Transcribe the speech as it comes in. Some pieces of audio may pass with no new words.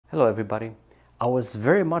Hello everybody. I was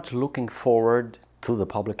very much looking forward to the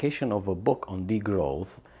publication of a book on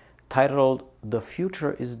degrowth titled The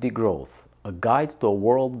Future is Degrowth, A Guide to a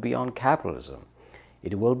World Beyond Capitalism.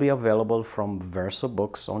 It will be available from Verso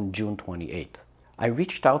Books on June 28th. I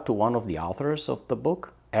reached out to one of the authors of the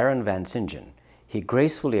book, Vansintjan. He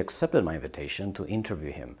gracefully accepted my invitation to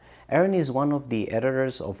interview him. Aaron is one of the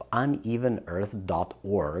editors of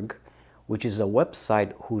unevenearth.org, which is a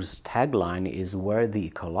website whose tagline is "Where the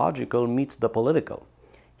ecological meets the political."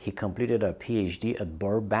 He completed a PhD at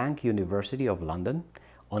Burbank University of London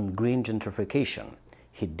on green gentrification.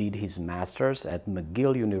 He did his master's at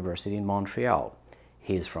McGill University in Montreal.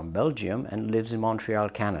 He is from Belgium and lives in Montreal,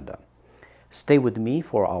 Canada. Stay with me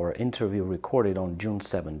for our interview recorded on June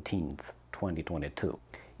 17th, 2022.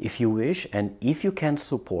 If you wish and if you can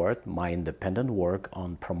support my independent work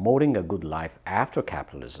on promoting a good life after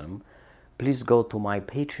capitalism, please go to my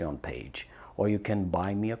Patreon page, or you can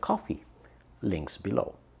buy me a coffee. Links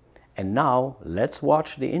below. And now, let's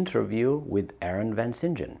watch the interview with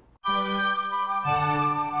Vansintjan.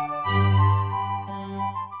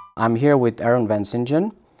 I'm here with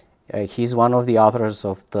Vansintjan. He's one of the authors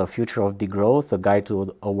of The Future of Degrowth, a guide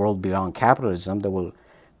to a world beyond capitalism that will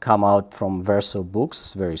come out from Verso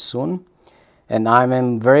Books very soon. And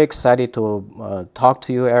I'm very excited to talk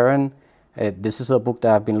to you, Aaron. This is a book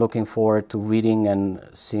that I've been looking forward to reading and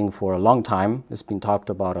seeing for a long time. It's been talked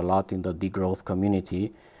about a lot in the degrowth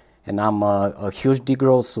community, and I'm a huge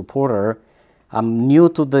degrowth supporter. I'm new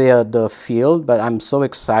to the field, but I'm so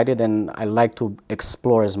excited and I like to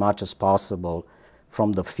explore as much as possible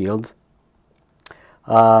from the field.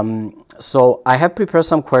 So I have prepared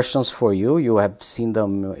some questions for you. You have seen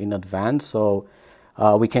them in advance, so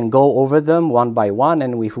we can go over them one by one,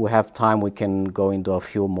 and if we have time, we can go into a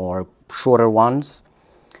few more shorter ones.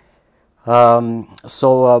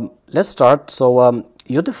 Let's start.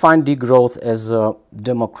 You define degrowth as a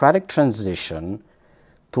democratic transition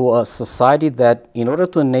to a society that, in order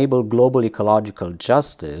to enable global ecological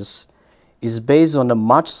justice, is based on a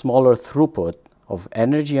much smaller throughput of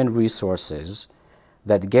energy and resources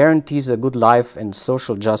that guarantees a good life and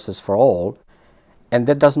social justice for all, and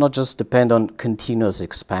that does not just depend on continuous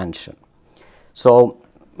expansion. So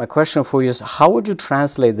my question for you is, how would you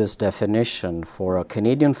translate this definition for a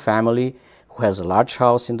Canadian family who has a large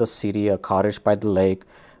house in the city, a cottage by the lake,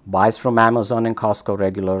 buys from Amazon and Costco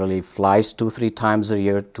regularly, flies 2-3 times a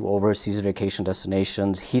year to overseas vacation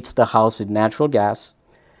destinations, heats the house with natural gas,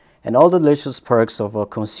 and all the delicious perks of a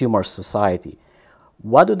consumer society?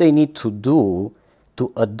 What do they need to do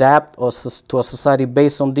to adapt to a society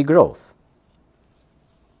based on degrowth?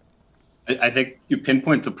 I think you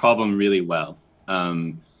pinpoint the problem really well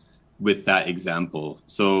with that example.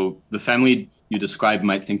 So the family you described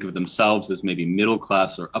might think of themselves as maybe middle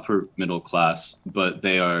class or upper middle class, but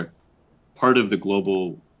they are part of the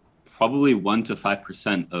global, probably 1 to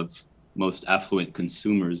 5% of most affluent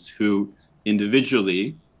consumers who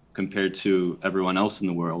individually, compared to everyone else in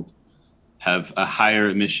the world, have a higher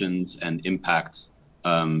emissions and impact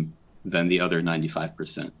than the other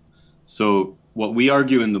 95%. So what we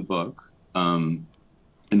argue in the book,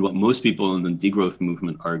 and what most people in the degrowth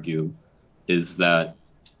movement argue, is that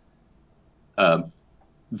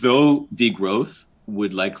though degrowth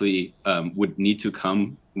would likely would need to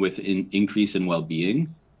come with an increase in well-being,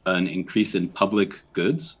 an increase in public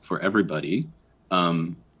goods for everybody,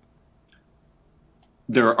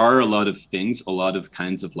 there are a lot of things, a lot of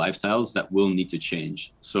kinds of lifestyles that will need to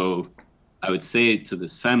change. So I would say to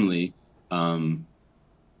this family,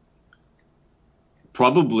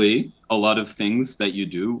 probably a lot of things that you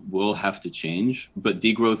do will have to change, but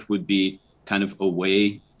degrowth would be kind of a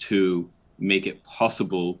way to make it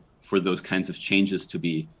possible for those kinds of changes to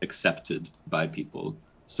be accepted by people.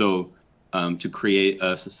 So to create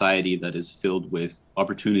a society that is filled with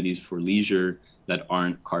opportunities for leisure that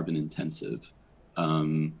aren't carbon intensive,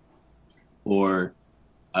 or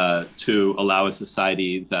to allow a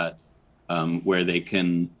society that where they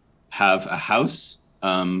can have a house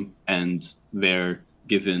and they're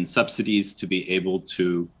given subsidies to be able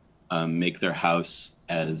to make their house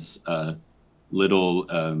as little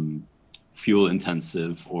fuel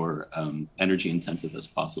intensive or energy intensive as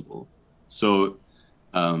possible. So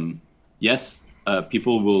yes,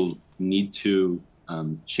 people will need to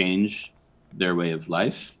change their way of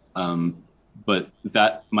life, but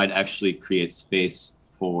that might actually create space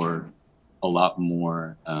for a lot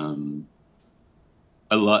more,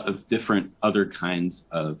 a lot of different other kinds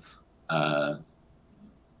of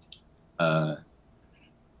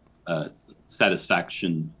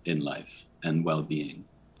satisfaction in life and well-being.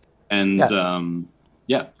 And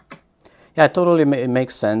yeah. Yeah, totally, it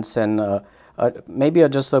makes sense. And Maybe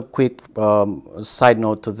just a quick side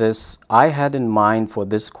note to this. I had in mind for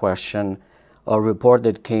this question a report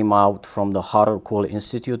that came out from the Hot or Cool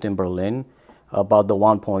Institute in Berlin about the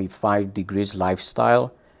 1.5 degrees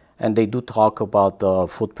lifestyle. And they do talk about the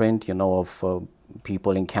footprint, you know, of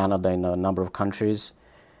people in Canada in a number of countries.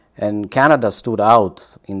 And Canada stood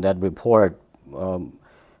out in that report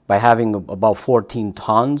by having about 14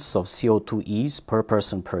 tons of CO2 per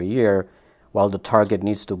person per year, while the target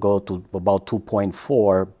needs to go to about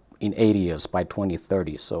 2.4 in 80 years by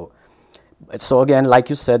 2030. So again, like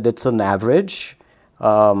you said, it's an average.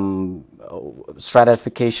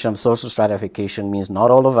 Stratification, social stratification means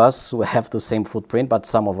not all of us who have the same footprint, but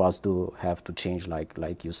some of us do have to change,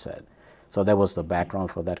 like you said. So that was the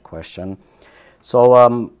background for that question. So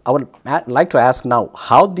I would like to ask now,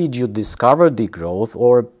 how did you discover degrowth,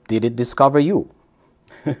 or did it discover you?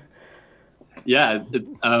 Yeah,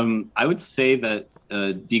 I would say that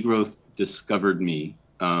degrowth discovered me.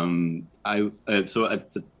 When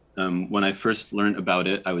I first learned about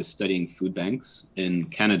it, I was studying food banks in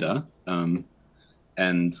Canada, and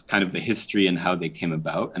kind of the history and how they came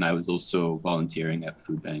about. And I was also volunteering at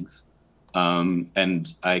food banks.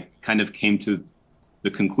 And I kind of came to the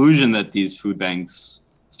conclusion that these food banks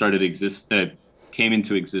came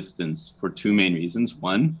into existence for two main reasons.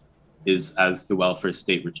 One is, as the welfare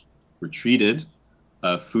state retreated,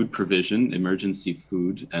 food provision, emergency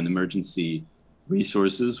food and emergency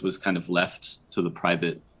resources was kind of left to the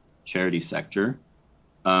private charity sector,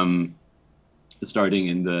 starting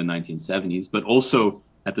in the 1970s. But also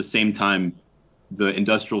at the same time, the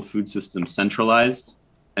industrial food system centralized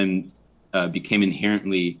and became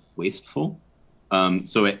inherently wasteful.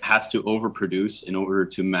 So it has to overproduce in order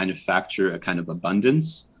to manufacture a kind of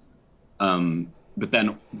abundance. But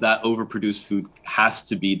then that overproduced food has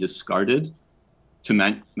to be discarded to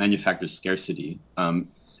manufacture scarcity. And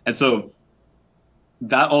so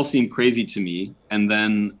that all seemed crazy to me. And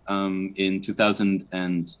then in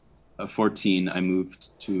 2014, I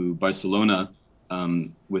moved to Barcelona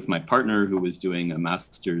with my partner, who was doing a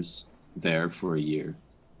master's there for a year.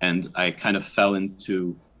 And I kind of fell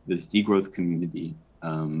into this degrowth community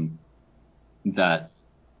that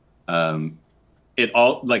it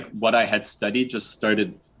all, like what I had studied, just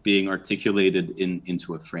started being articulated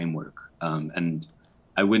into a framework. And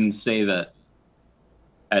I wouldn't say that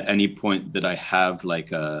at any point that I have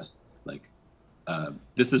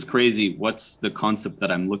this is crazy, what's the concept that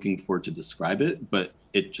I'm looking for to describe it? But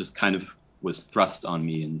it just kind of was thrust on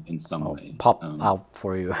me in some way. Pop out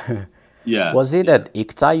for you. Yeah. Was it at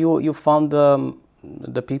ICTA you found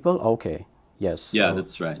the people? Okay. Yes. Yeah,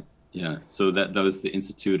 that's right. Yeah. So that was the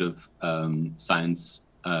Institute of Science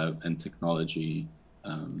and Technology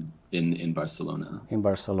in Barcelona. In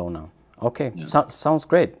Barcelona. Okay. Yeah. Sounds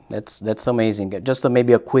great. That's amazing. Just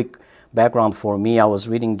maybe a quick background for me. I was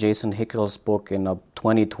reading Jason Hickel's book in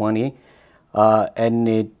 2020, and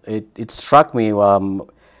it struck me,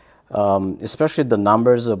 especially the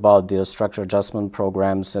numbers about the structural adjustment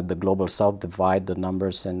programs and the global south divide, the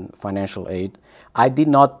numbers in financial aid. I did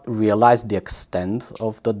not realize the extent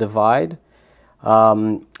of the divide,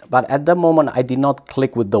 but at that moment I did not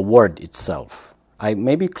click with the word itself. I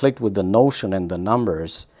maybe clicked with the notion and the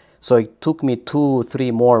numbers. So it took me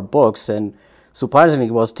 2-3 more books, and surprisingly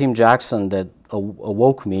it was Tim Jackson that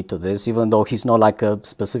awoke me to this, even though he's not like a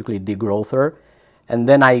specifically degrowther. And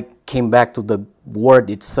then I came back to the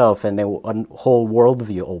word itself, and a whole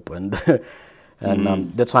worldview opened.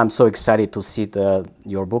 And that's why I'm so excited to see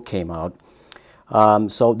your book came out.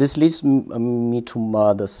 So this leads me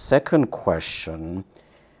to the second question,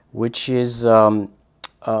 which is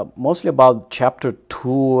mostly about chapter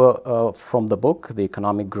 2 from the book, The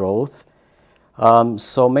Economic Growth.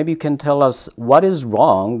 So maybe you can tell us what is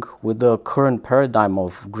wrong with the current paradigm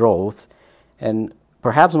of growth, and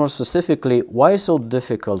perhaps more specifically, why is it so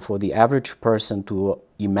difficult for the average person to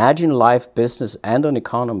imagine life, business, and an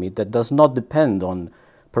economy that does not depend on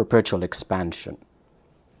perpetual expansion?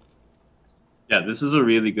 Yeah, this is a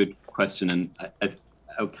really good question, and I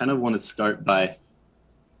kind of want to start by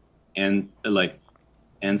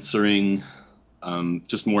answering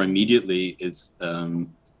just more immediately is and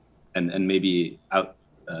maybe out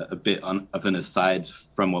a bit of an aside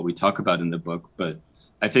from what we talk about in the book, but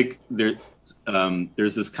I think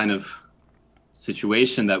there's this kind of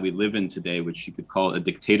situation that we live in today, which you could call a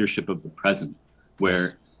dictatorship of the present, where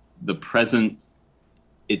Yes. the present,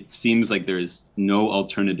 it seems like there is no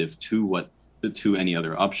alternative to any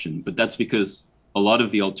other option. But that's because a lot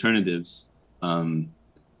of the alternatives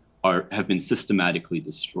have been systematically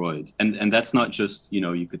destroyed, and that's not just,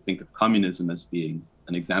 you could think of communism as being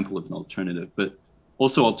an example of an alternative, but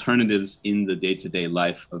also alternatives in the day-to-day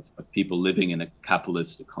life of people living in a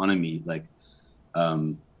capitalist economy, like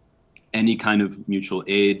any kind of mutual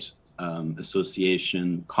aid,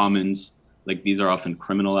 association, commons, like these are often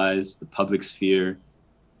criminalized, the public sphere,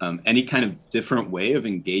 any kind of different way of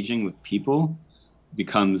engaging with people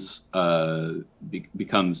becomes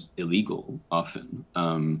illegal often.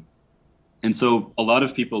 And so a lot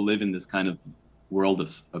of people live in this kind of world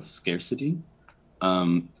of scarcity.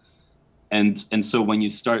 And so when you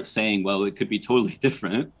start saying, well, it could be totally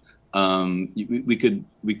different,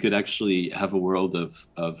 we could actually have a world of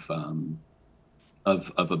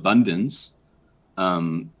abundance.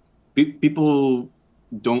 People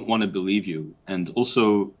don't want to believe you, and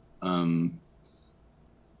also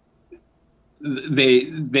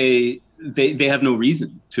they have no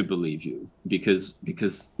reason to believe you because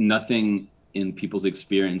nothing in people's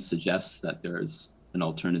experience suggests that there's an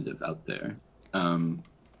alternative out there.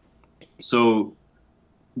 So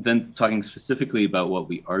then talking specifically about what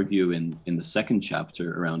we argue in the second chapter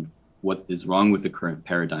around what is wrong with the current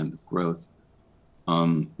paradigm of growth,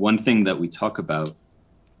 one thing that we talk about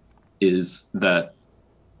is that,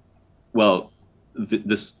 well,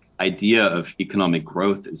 this idea of economic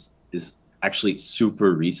growth is actually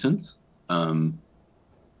super recent.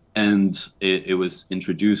 And it was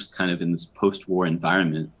introduced kind of in this post-war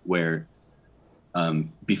environment where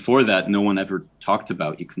before that, no one ever talked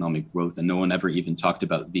about economic growth, and no one ever even talked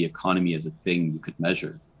about the economy as a thing you could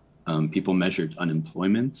measure. People measured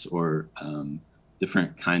unemployment or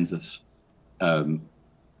different kinds of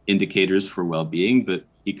indicators for well-being, but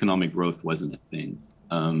economic growth wasn't a thing.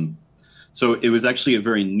 So it was actually a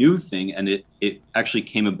very new thing, and it actually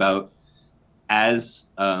came about as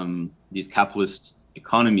these capitalist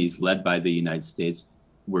economies led by the United States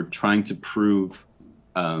were trying to prove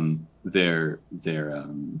their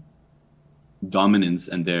dominance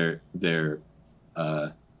and their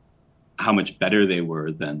how much better they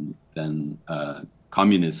were than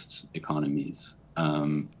communist economies,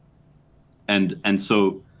 and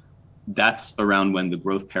so that's around when the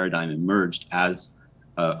growth paradigm emerged as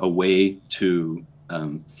a way to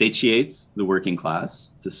satiate the working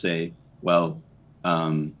class, to say, well,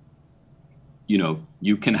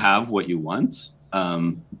 you can have what you want,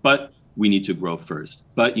 but we need to grow first.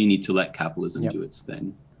 But you need to let capitalism do its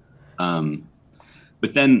thing.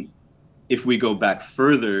 But then if we go back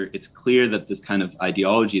further, it's clear that this kind of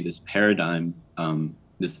ideology, this paradigm,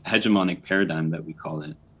 this hegemonic paradigm that we call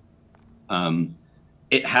it,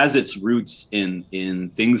 it has its roots in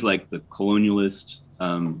things like the colonialist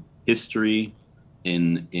history,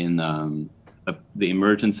 in the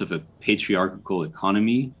emergence of a patriarchal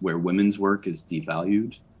economy where women's work is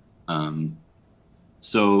devalued.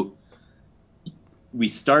 So we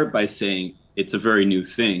start by saying it's a very new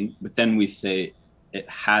thing, but then we say it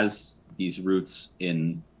has these roots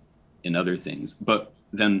in other things. But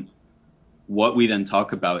then what we then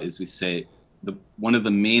talk about is we say one of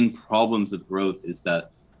the main problems of growth is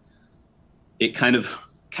that it kind of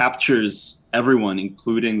captures everyone,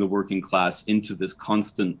 including the working class, into this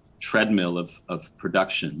constant treadmill of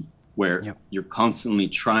production where you're constantly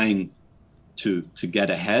trying to get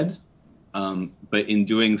ahead, but in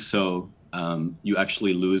doing so you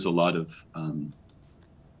actually lose a lot of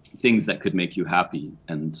things that could make you happy.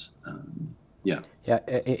 And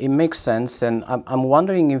it makes sense. And I'm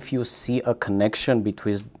wondering if you see a connection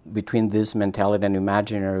between this mentality and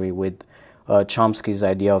imaginary with Chomsky's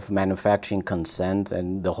idea of manufacturing consent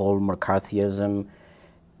and the whole McCarthyism.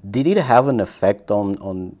 Did it have an effect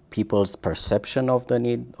on people's perception of the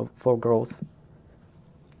need for growth?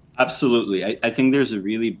 Absolutely. I think there's a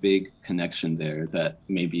really big connection there that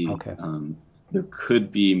maybe there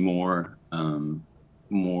could be more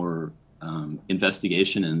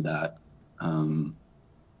investigation in that.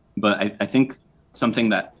 But I think something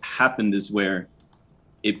that happened is where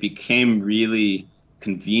it became really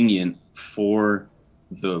convenient for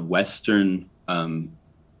the Western,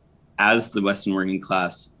 as the Western working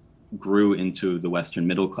class grew into the Western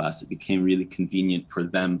middle class, it became really convenient for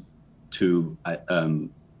them to,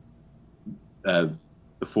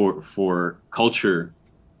 for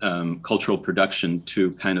cultural production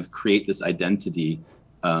to kind of create this identity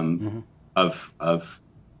of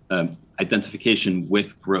identification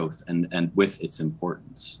with growth and with its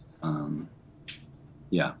importance.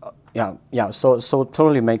 So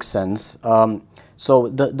totally makes sense. So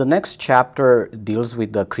the next chapter deals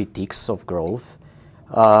with the critiques of growth.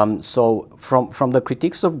 So from the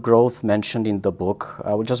critiques of growth mentioned in the book,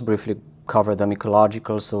 I will just briefly cover them: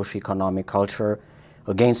 ecological, socioeconomic, culture,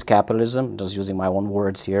 against capitalism, just using my own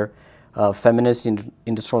words here, feminist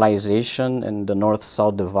industrialization and the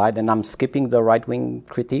North-South divide, and I'm skipping the right-wing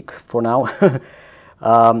critique for now.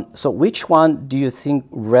 So which one do you think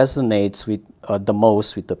resonates with the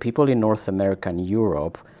most with the people in North America and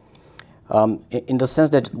Europe? In the sense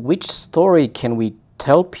that which story can we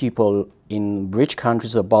tell people in rich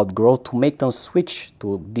countries about growth to make them switch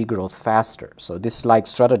to degrowth faster? So this is like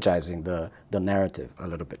strategizing the narrative a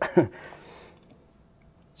little bit.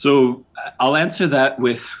 So I'll answer that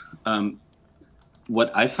with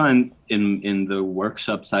what I find in the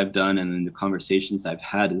workshops I've done and in the conversations I've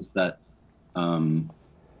had is that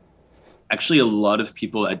actually a lot of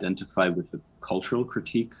people identify with the cultural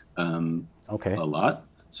critique Okay. a lot.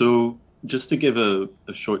 So just to give a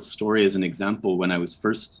short story as an example, when I was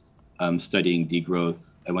first studying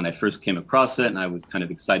degrowth, and when I first came across it, and I was kind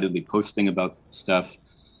of excitedly posting about stuff,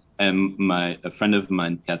 and a friend of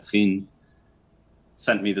mine, Catherine,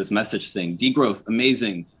 sent me this message saying, "Degrowth,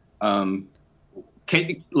 amazing.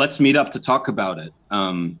 Let's meet up to talk about it."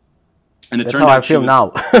 And it That's turned how out I feel now.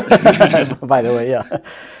 By the way, yeah.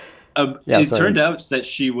 It turned out that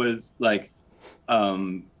she was like,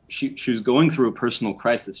 she was going through a personal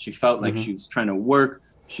crisis. She felt like she was trying to work,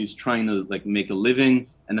 she was trying to like make a living,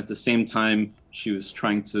 and at the same time, she was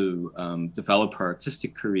trying to develop her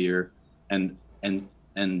artistic career, and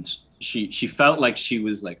she felt like she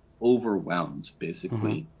was like overwhelmed,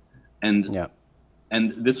 basically, and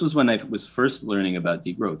this was when I was first learning about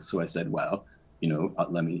degrowth. So I said, well,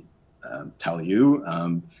 let me tell you,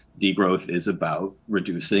 degrowth is about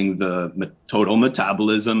reducing the total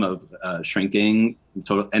metabolism of shrinking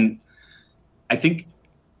total. And I think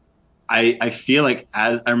I feel like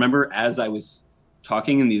as I was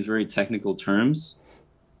talking in these very technical terms,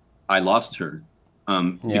 I lost her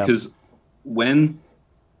because when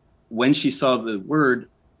she saw the word,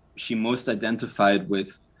 she most identified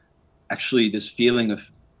with actually this feeling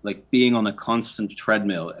of like being on a constant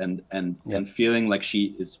treadmill and feeling like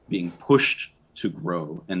she is being pushed to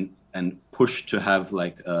grow and pushed to have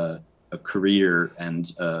like a career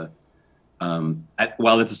and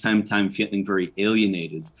while at the same time feeling very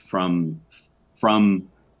alienated from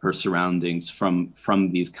her surroundings, from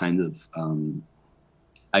these kind of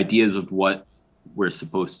ideas of what we're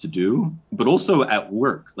supposed to do, but also at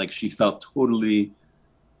work, like she felt totally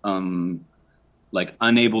like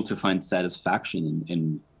unable to find satisfaction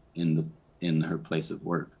in her place of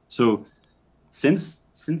work. So since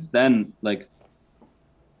then, like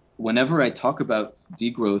whenever I talk about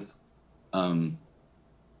degrowth,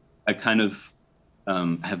 I kind of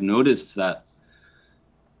have noticed that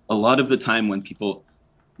a lot of the time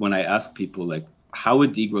when I ask people like, how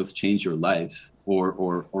would degrowth change your life,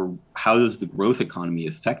 or how does the growth economy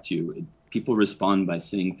affect you? People respond by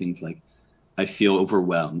saying things like, I feel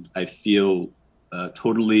overwhelmed. I feel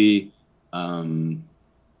totally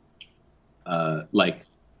like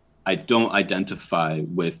I don't identify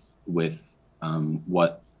with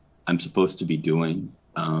what I'm supposed to be doing.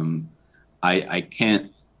 I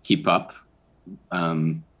can't keep up.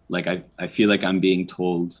 Like I feel like I'm being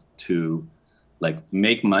told to like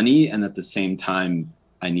make money, and at the same time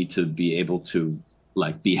I need to be able to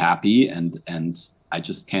like be happy, and I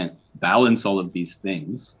just can't balance all of these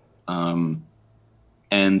things.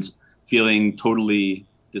 And feeling totally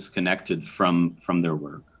disconnected from their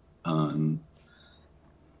work. And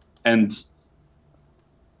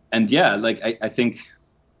yeah, like I think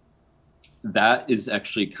that is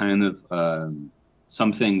actually kind of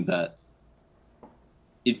something that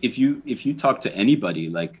if you talk to anybody,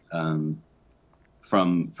 like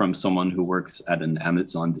from someone who works at an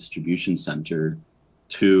Amazon distribution center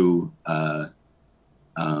to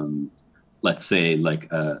let's say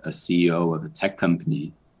like a CEO of a tech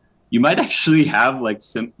company, you might actually have like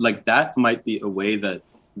that might be a way that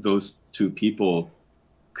those two people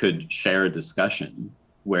could share a discussion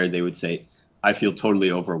where they would say, I feel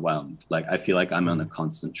totally overwhelmed. Like I feel like I'm on a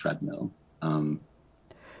constant treadmill.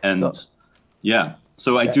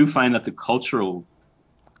 So I do find that the cultural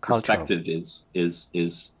perspective is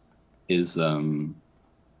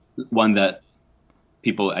one that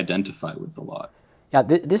people identify with a lot. Yeah,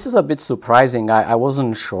 this is a bit surprising. I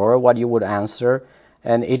wasn't sure what you would answer,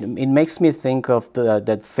 and it makes me think of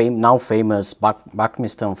now famous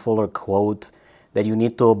Buckminster Fuller quote that you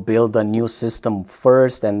need to build a new system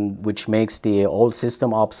first, and which makes the old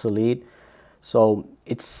system obsolete. So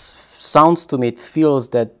it sounds to me, it feels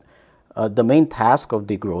that the main task of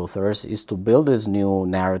degrowthers is to build this new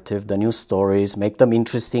narrative, the new stories, make them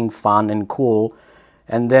interesting, fun, and cool.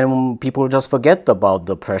 And then people just forget about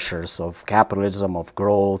the pressures of capitalism, of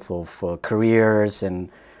growth, of careers and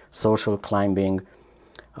social climbing.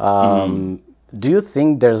 Do you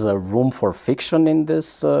think there's a room for fiction in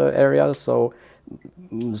this area? So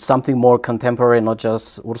something more contemporary, not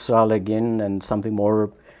just Ursula Le Guin, and something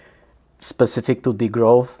more specific to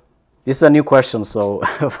degrowth? This is a new question, so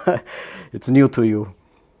it's new to you.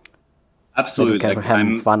 Absolutely. Kind of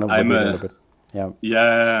having fun with it a little bit. Yeah.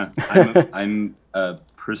 Yeah. I'm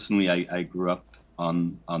personally, I grew up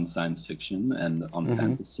on science fiction and on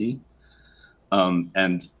fantasy.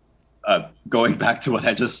 And going back to what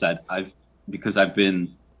I just said, because I've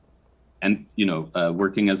been, and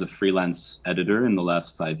working as a freelance editor in the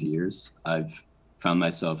last 5 years, I've found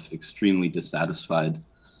myself extremely dissatisfied.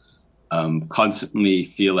 Constantly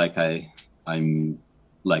feel like I'm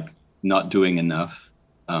like not doing enough,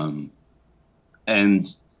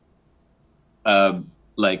 and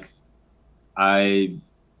like I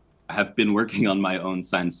have been working on my own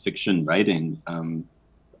science fiction writing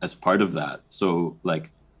as part of that. So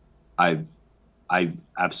like I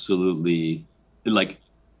absolutely, like,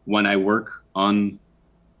 when I work on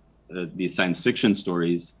these science fiction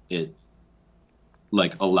stories, it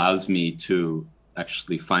like allows me to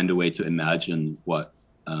actually find a way to imagine what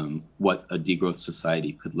a degrowth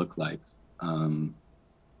society could look like. And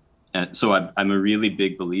so I'm a really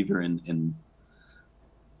big believer in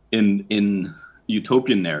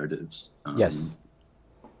utopian narratives. Yes.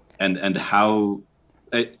 And how,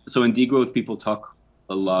 so in degrowth, people talk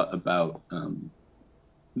a lot about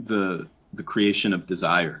the creation of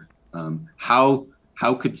desire. How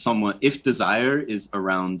could someone, if desire is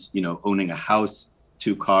around, owning a house,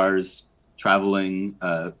 2 cars, traveling,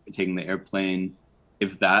 taking the airplane,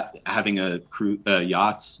 if that, having a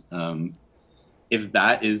yacht, if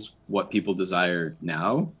that is what people desire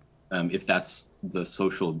now, if that's the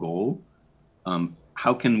social goal,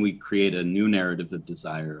 how can we create a new narrative of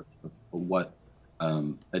desire, of what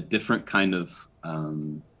a different kind of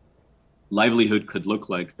livelihood could look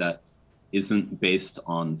like, that isn't based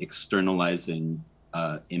on externalizing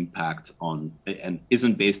impact on, and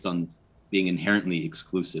isn't based on being inherently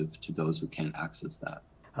exclusive to those who can't access that.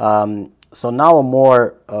 So now a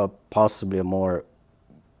more, possibly a more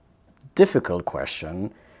difficult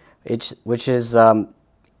question, which is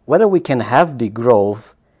whether we can have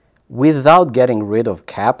degrowth without getting rid of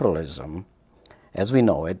capitalism as we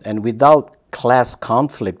know it, and without class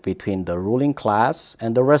conflict between the ruling class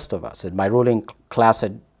and the rest of us. And by ruling class,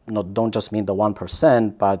 I don't just mean the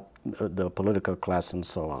 1%, but the political class and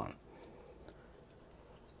so on.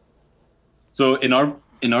 So in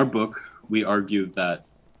our book, we argue that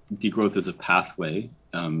degrowth is a pathway.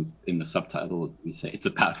 In the subtitle, we say it's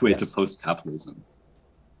a pathway to post-capitalism.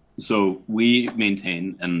 So we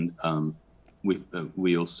maintain, and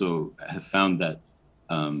we also have found that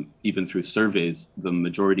even through surveys, the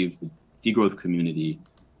majority of the degrowth community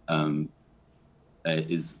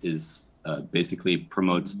is basically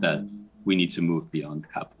promotes that we need to move beyond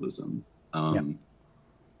capitalism.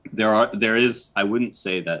 There is, I wouldn't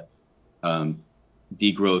say that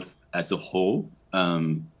degrowth as a whole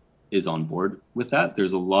is on board with that.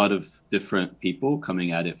 There's a lot of different people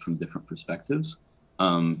coming at it from different perspectives,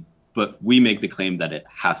 but we make the claim that it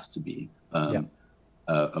has to be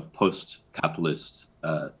a post-capitalist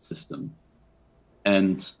system.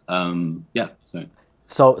 And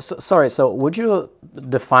So would you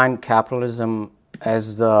define capitalism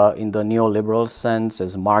as in the neoliberal sense,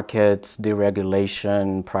 as markets,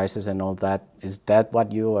 deregulation, prices, and all that? Is that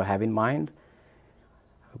what you have in mind?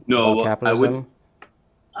 No, well, capitalism?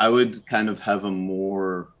 I would kind of have a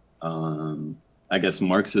more, I guess,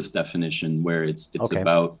 Marxist definition, where it's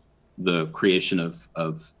about the creation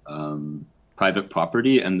of private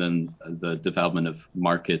property, and then the development of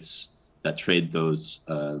markets that trade those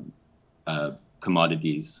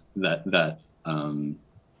commodities that on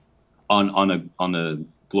a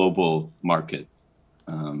global market.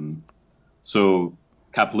 So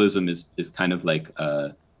capitalism is kind of like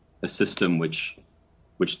a system which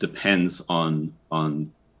depends on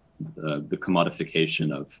the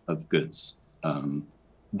commodification of goods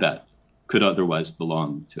that could otherwise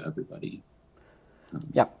belong to everybody.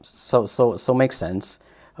 Yeah, so makes sense.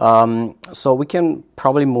 So we can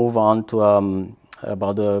probably move on to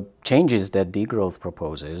about the changes that degrowth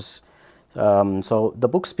proposes. So the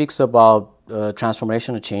book speaks about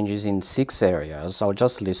transformational changes in 6 areas. I'll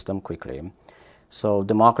just list them quickly. So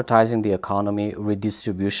democratizing the economy,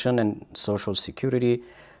 redistribution and social security,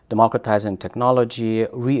 democratizing technology,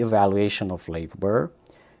 re-evaluation of labor,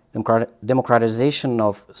 democratization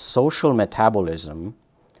of social metabolism.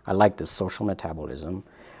 I like this, social metabolism,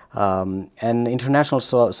 and international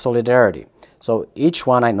solidarity. So each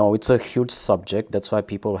one, I know it's a huge subject, that's why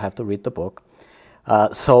people have to read the book.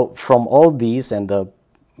 So from all these and the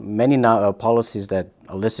many policies that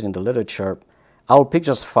are listed in the literature, I'll pick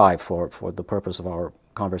just 5 for the purpose of our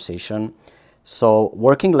conversation. So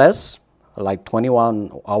working less, like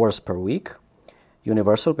 21 hours per week,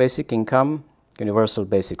 universal basic income, universal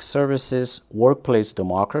basic services, workplace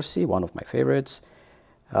democracy, one of my favorites.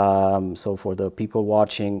 So for the people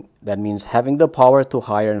watching, that means having the power to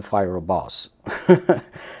hire and fire a boss,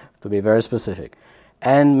 to be very specific,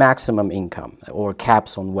 and maximum income or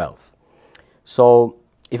caps on wealth. So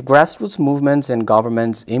if grassroots movements and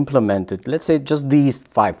governments implemented, let's say, just these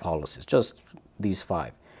 5 policies, just these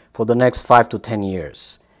 5, for the next 5 to 10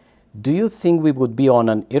 years, do you think we would be on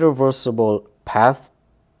an irreversible path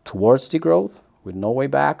towards degrowth with no way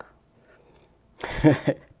back?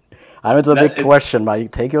 I know it's a big question, but you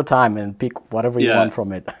take your time and pick whatever you want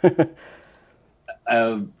from it.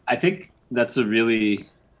 I think that's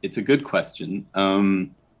it's a good question.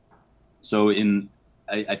 So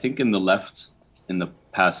I think in the left, in the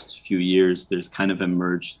past few years, there's kind of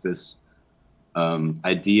emerged this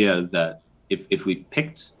idea that if we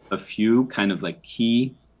picked a few kind of like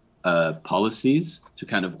key policies to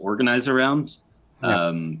kind of organize around,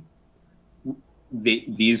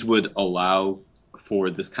 these would allow for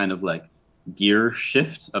this kind of like gear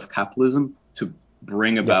shift of capitalism to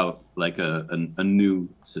bring about like a new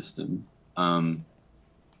system.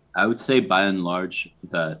 I would say by and large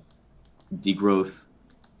that degrowth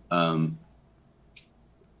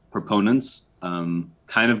proponents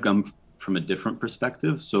kind of come from a different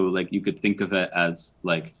perspective. So like you could think of it as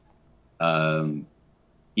like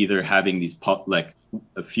either having these like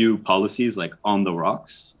a few policies like on the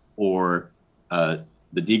rocks, or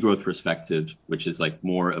the degrowth perspective, which is like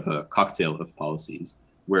more of a cocktail of policies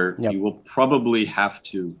where you will probably have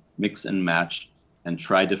to mix and match and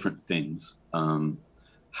try different things.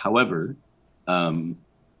 However,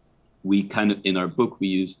 we kind of, in our book, we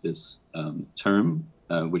use this term,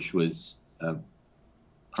 which was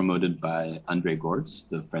promoted by Andrea Gortz,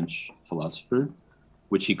 the French philosopher,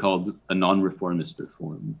 which he called a non-reformist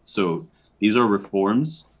reform. So these are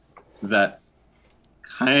reforms that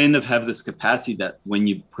kind of have this capacity that when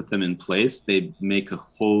you put them in place, they make a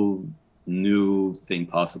whole new thing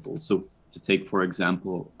possible. So to take, for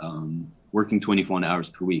example, working 21 hours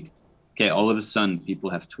per week. Okay, all of a sudden, people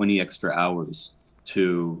have 20 extra hours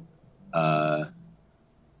to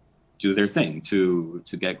do their thing, to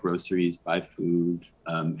get groceries, buy food,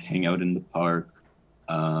 hang out in the park,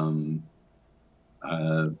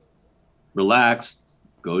 relax,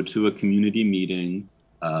 go to a community meeting,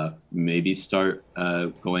 maybe start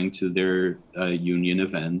going to their union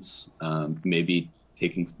events, maybe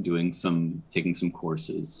taking some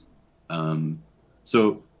courses.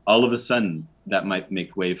 So all of a sudden, that might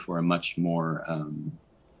make way for a much more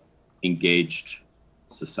engaged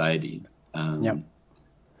society.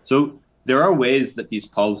 So there are ways that these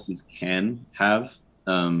policies can have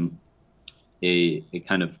a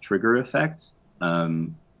kind of trigger effect,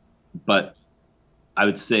 but I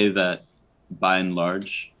would say that by and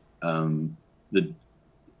large, the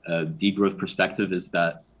degrowth perspective is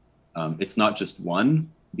that it's not just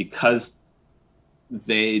one, because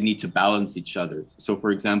they need to balance each other. So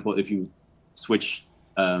for example, if you switch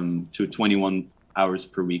to 21 hours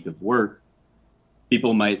per week of work,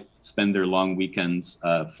 people might spend their long weekends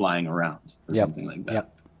flying around or something like that.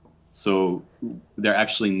 So there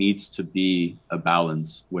actually needs to be a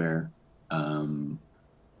balance where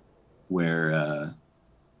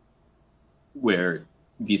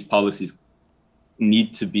these policies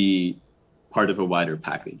need to be part of a wider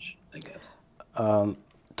package, I guess.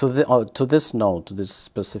 To this note, to this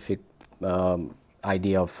specific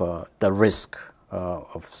idea of the risk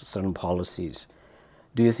of certain policies,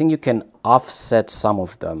 do you think you can offset some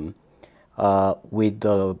of them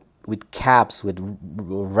with caps, with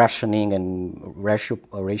rationing and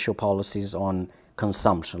ratio policies on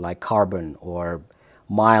consumption, like carbon or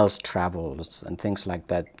miles traveled and things like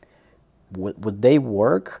that? Would they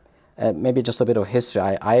work? Maybe just a bit of history.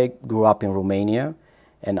 I grew up in Romania,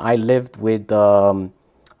 and I lived with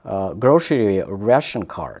grocery ration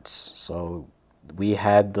cards. So we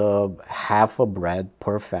had half a bread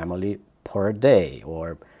per family per day,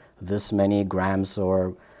 or this many grams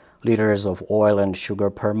or liters of oil and sugar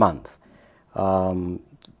per month.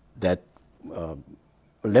 That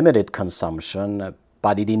limited consumption,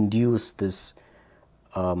 but it induced this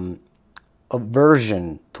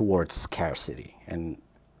aversion towards scarcity. And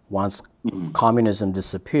once communism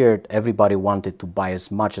disappeared, everybody wanted to buy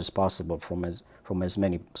as much as possible from as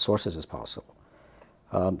many sources as possible.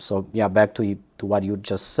 So yeah, back to what you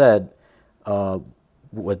just said,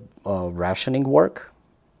 would rationing work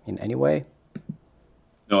in any way?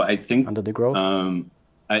 No, I think under degrowth.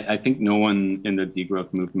 I think no one in the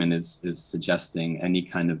degrowth movement is suggesting any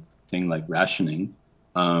kind of thing like rationing,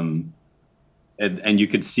 and you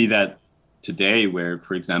could see that today, where,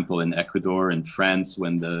 for example, in Ecuador and France,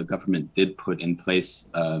 when the government did put in place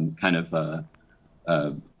kind of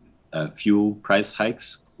fuel price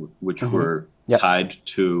hikes, which were tied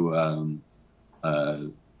to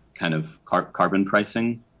kind of carbon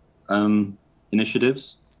pricing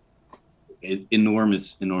initiatives,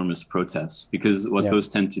 enormous protests, because what those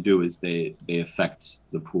tend to do is they affect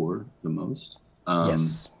the poor the most.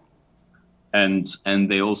 Yes. And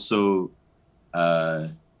they also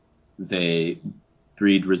they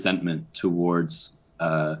breed resentment towards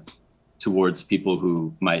people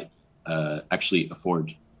who might actually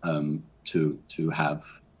afford to have,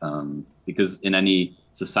 because in any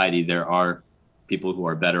society there are people who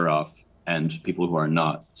are better off and people who are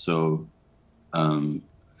not. So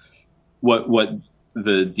what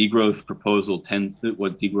the degrowth proposal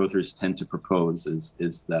what degrowthers tend to propose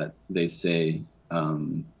is that they say,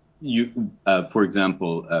 for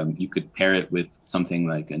example, you could pair it with something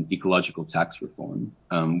like an ecological tax reform,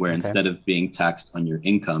 where instead of being taxed on your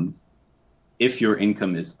income, if your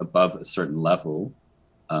income is above a certain level,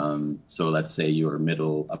 so let's say you're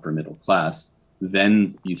upper middle class,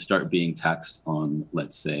 then you start being taxed on,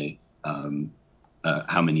 let's say,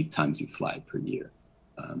 how many times you fly per year,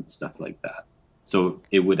 stuff like that. So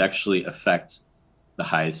it would actually affect the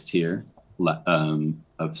highest tier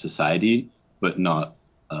of society, but not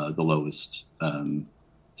the lowest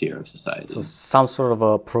tier of society. So some sort of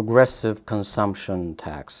a progressive consumption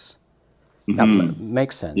tax. That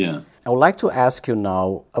makes sense. Yeah. I would like to ask you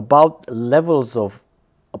now about levels of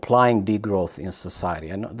applying degrowth in society.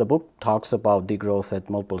 And the book talks about degrowth at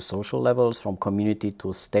multiple social levels, from community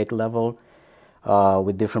to state level,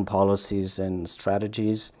 with different policies and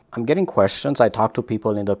strategies. I'm getting questions. I talk to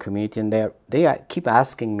people in the community, and they keep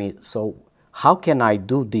asking me, so how can I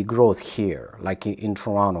do degrowth here, like in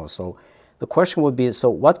Toronto? So the question would be, so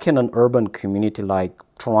what can an urban community like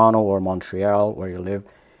Toronto or Montreal, where you live,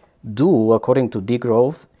 do according to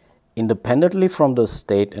degrowth, independently from the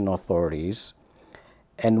state and authorities,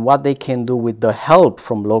 and what they can do with the help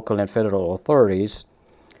from local and federal authorities?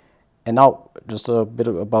 And now, just a bit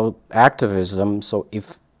about activism. So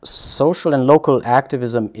if social and local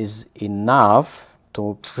activism is enough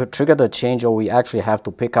to trigger the change, or we actually have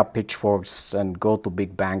to pick up pitchforks and go to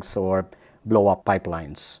big banks or blow up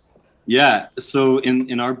pipelines? Yeah, so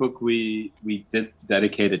in our book, we did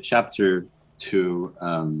dedicate a chapter to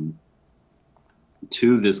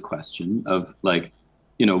this question of, like,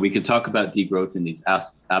 you know, we could talk about degrowth in these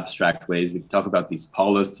abstract ways. We could talk about these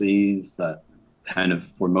policies that kind of,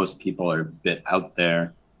 for most people, are a bit out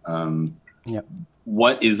there.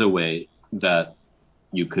 What is a way that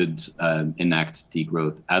you could enact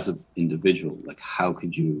degrowth as an individual? Like, how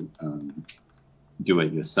could you do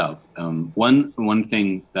it yourself? One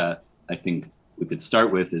thing that I think we could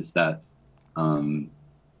start with is that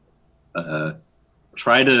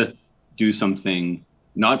try to do something,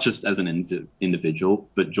 not just as an individual,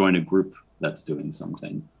 but join a group that's doing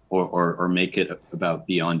something, or make it about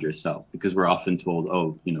beyond yourself. Because we're often told,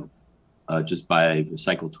 oh, you know, just buy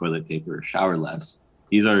recycled toilet paper, or shower less.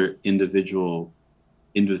 These are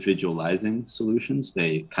individualizing solutions.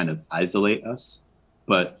 They kind of isolate us.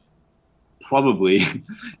 But probably,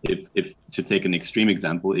 if to take an extreme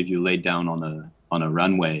example, if you lay down on a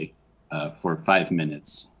runway for 5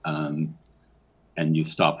 minutes and you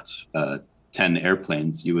stopped 10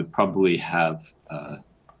 airplanes, you would probably have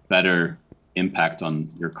better impact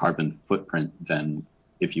on your carbon footprint than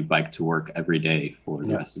if you bike to work every day for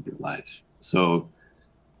the rest of your life. So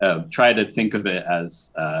try to think of it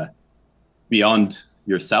as beyond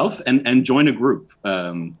yourself, and join a group.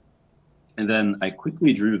 And then I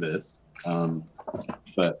quickly drew this,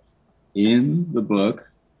 but in the book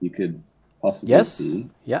you could possibly see,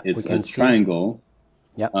 it's a triangle.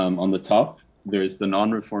 On the top there's the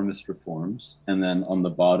non-reformist reforms, and then on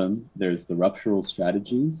the bottom there's the ruptural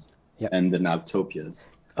strategies and the nowtopias.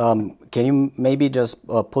 Can you maybe just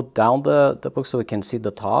put down the book so we can see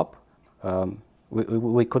the top?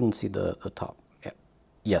 We couldn't see the top.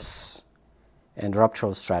 Yes. And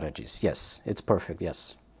ruptural strategies. Yes, it's perfect.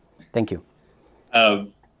 Yes. Thank you.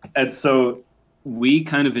 And so we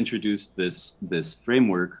kind of introduced this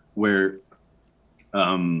framework where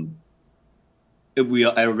I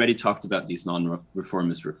already talked about these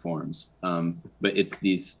non-reformist reforms, but it's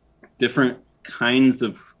these different kinds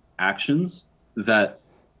of actions that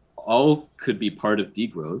all could be part of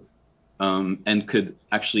degrowth, and could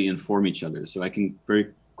actually inform each other. So I can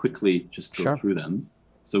very quickly just go through them.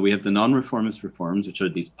 So we have the non-reformist reforms, which are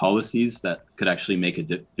these policies that could actually make a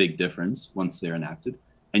big difference once they're enacted.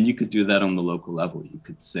 And you could do that on the local level. You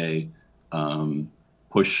could say,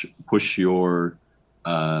 push your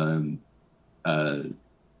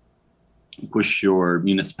push your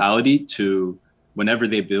municipality to, whenever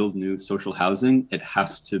they build new social housing, it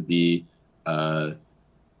has to be uh,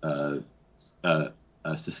 uh,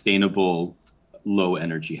 sustainable, low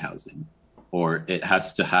energy housing, or it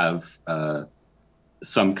has to have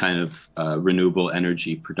some kind of renewable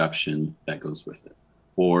energy production that goes with it.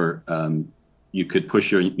 Or you could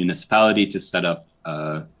push your municipality to set up,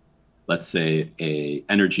 let's say, a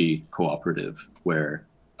energy cooperative where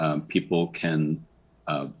people can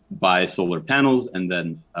buy solar panels and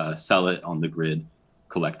then sell it on the grid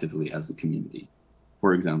collectively as a community,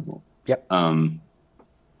 for example. Yep.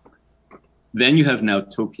 Then you have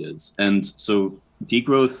nowtopias. And so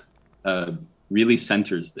degrowth really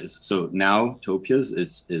centers this. So nowtopias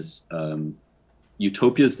is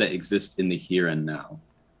utopias that exist in the here and now.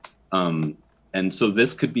 And so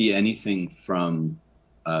this could be anything from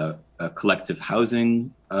a collective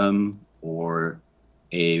housing or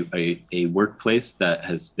a workplace that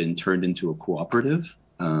has been turned into a cooperative,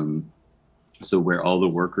 so where all the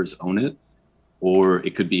workers own it, or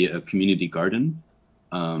it could be a community garden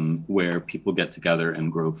where people get together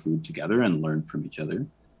and grow food together and learn from each other.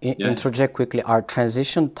 Interject quickly, are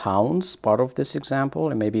transition towns part of this example?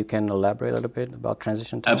 And maybe you can elaborate a little bit about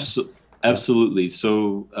transition towns? Absolutely.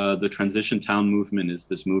 So the transition town movement is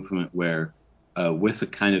this movement where with a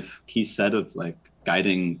kind of key set of like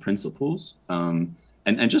guiding principles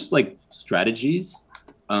and just like strategies,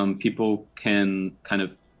 people can kind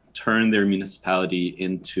of turn their municipality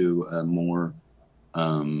into a more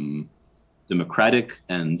democratic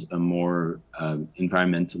and a more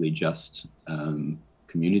environmentally just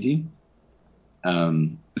community.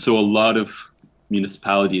 So a lot of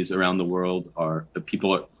municipalities around the world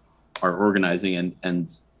people are organizing,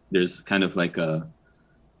 and there's kind of like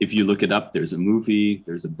if you look it up, there's a movie,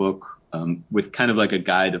 there's a book with kind of like a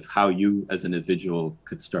guide of how you as an individual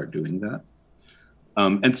could start doing that.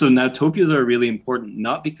 And so nowtopias are really important,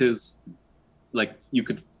 not because like you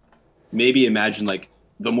could maybe imagine like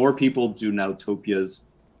the more people do nowtopias,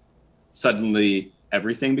 suddenly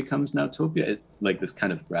everything becomes nowtopia, like this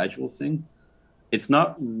kind of gradual thing. It's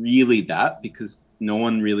not really that, because no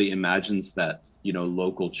one really imagines that, you know,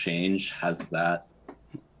 local change has that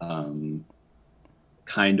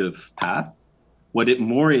kind of path. What it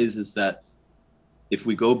more is that if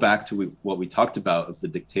we go back to what we talked about of the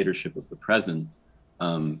dictatorship of the present,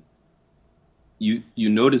 you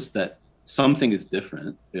notice that something is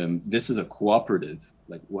different. This is a cooperative.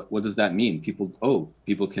 Like, what does that mean?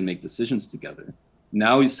 People can make decisions together.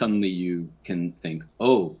 Now suddenly you can think,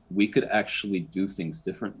 oh, we could actually do things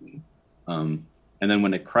differently. And then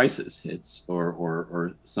when a crisis hits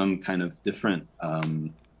or some kind of different,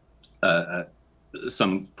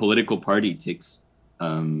 some political party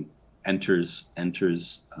enters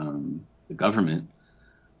the government,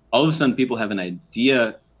 all of a sudden people have an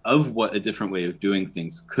idea of what a different way of doing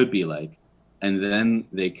things could be like, and then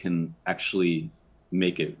they can actually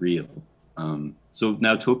make it real. So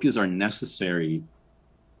nowtopias are necessary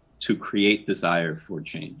to create desire for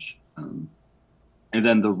change. And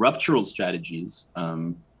then the ruptural strategies,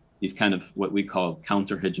 these kind of what we call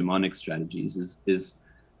counter-hegemonic strategies, is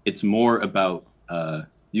it's more about,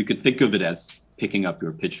 you could think of it as picking up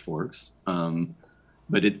your pitchforks,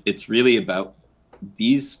 but it's really about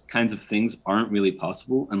these kinds of things aren't really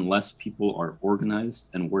possible unless people are organized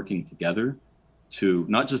and working together to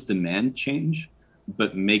not just demand change,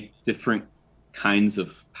 but make different kinds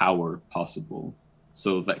of power possible.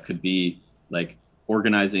 So that could be like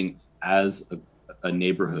organizing as a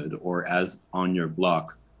neighborhood or as on your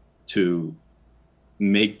block to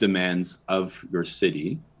make demands of your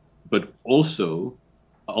city, but also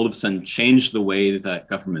all of a sudden change the way that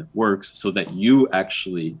government works so that you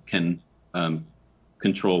actually can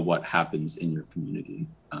control what happens in your community,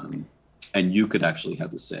 and you could actually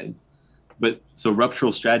have a say. But so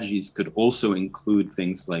ruptural strategies could also include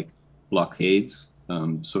things like blockades.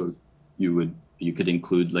 So you could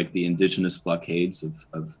include like the indigenous blockades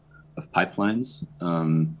of pipelines,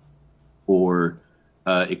 or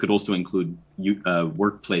it could also include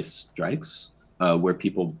workplace strikes where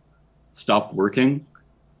people stop working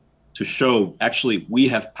to show actually we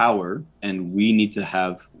have power and we need to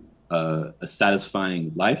have a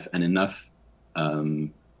satisfying life and enough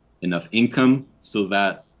income so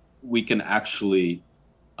that we can actually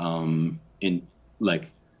have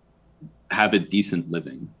a decent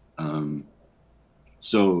living.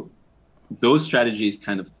 So those strategies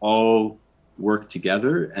kind of all work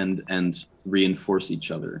together and reinforce each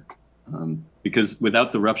other. Because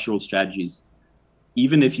without the ruptural strategies,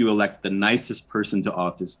 even if you elect the nicest person to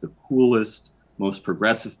office, the coolest, most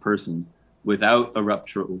progressive person, without a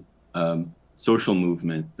ruptural social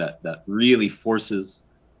movement that really forces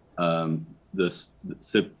the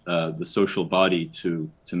social body to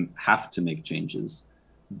have to make changes,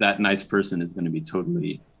 that nice person is going to be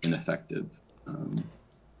totally ineffective.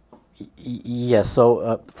 Yes,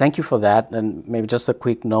 so thank you for that. And maybe just a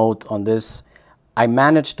quick note on this. I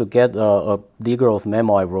managed to get a degrowth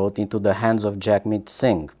memo I wrote into the hands of Jagmeet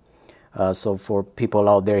Singh. So for people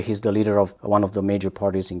out there, he's the leader of one of the major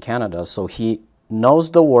parties in Canada. So he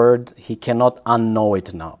knows the word, he cannot unknow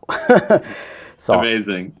it now. So,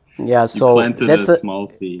 amazing. Yeah, so you planted that's a small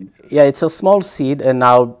seed. Yeah, it's a small seed, and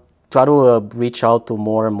now try to reach out to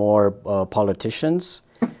more and more politicians.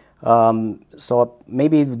 So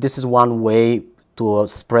maybe this is one way to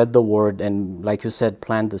spread the word and, like you said,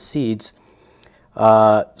 plant the seeds.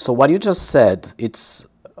 So what you just said, it's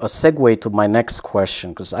a segue to my next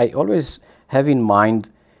question, because I always have in mind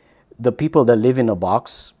the people that live in a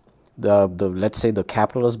box, the let's say the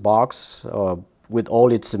capitalist box, with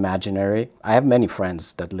all its imaginary. I have many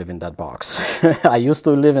friends that live in that box. I used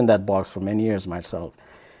to live in that box for many years myself.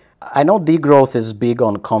 I know degrowth is big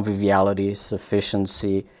on conviviality,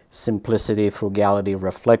 sufficiency, simplicity, frugality,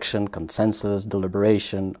 reflection, consensus,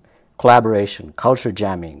 deliberation, collaboration, culture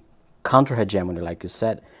jamming, counter-hegemony, like you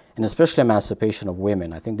said, and especially emancipation of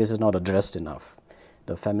women. I think this is not addressed enough,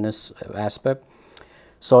 the feminist aspect.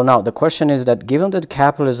 So now the question is that given that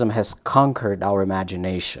capitalism has conquered our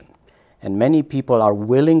imagination, and many people are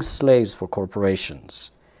willing slaves for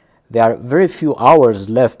corporations, there are very few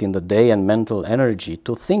hours left in the day and mental energy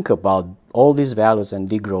to think about all these values and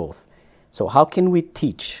degrowth. So how can we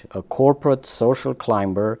teach a corporate social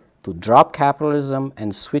climber to drop capitalism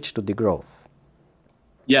and switch to degrowth?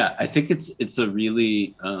 Yeah, I think it's a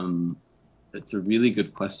really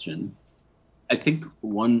good question. I think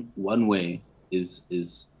one way is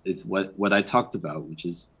what I talked about, which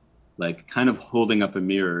is like kind of holding up a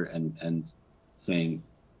mirror and saying,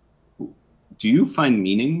 do you find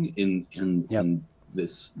meaning in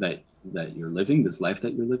this that you're living, this life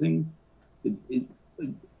that you're living?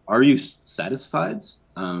 Are you satisfied?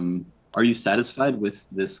 Are you satisfied with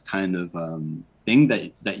this kind of thing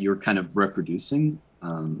that you're kind of reproducing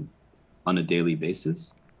on a daily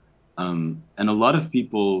basis? And a lot of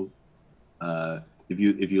people, if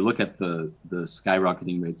you look at the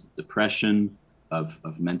skyrocketing rates of depression,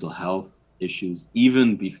 of mental health issues,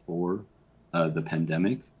 even before the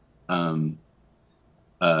pandemic,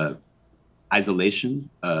 isolation,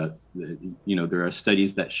 there are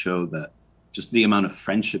studies that show that just the amount of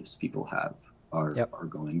friendships people have are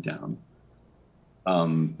going down.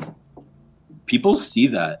 People see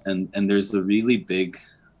that, and there's a really big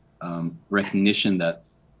recognition that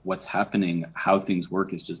what's happening, how things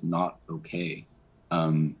work, is just not okay.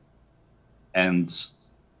 And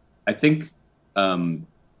I think a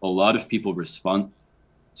lot of people respond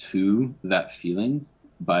to that feeling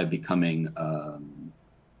by becoming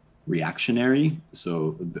reactionary.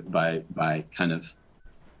 So by kind of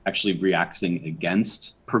actually reacting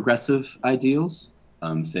against progressive ideals,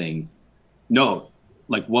 saying, no,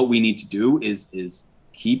 like what we need to do is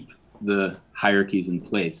keep the hierarchies in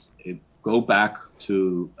place. Go back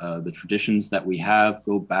to the traditions that we have,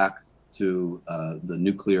 go back to the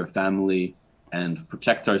nuclear family, and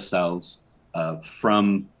protect ourselves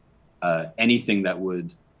from anything that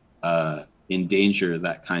would endanger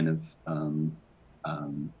that kind of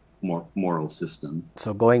moral system.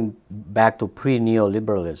 So going back to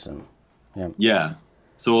pre-neoliberalism. Yeah.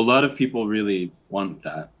 So a lot of people really want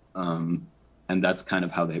that. And that's kind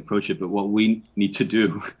of how they approach it. But what we need to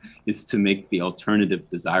do is to make the alternative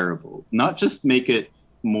desirable, not just make it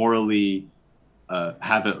morally,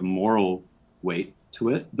 have a moral weight to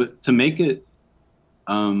it, but to make it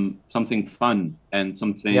something fun and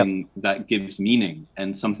something that gives meaning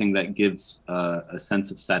and something that gives a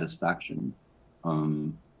sense of satisfaction.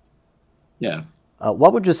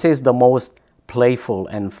 What would you say is the most playful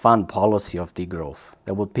and fun policy of degrowth?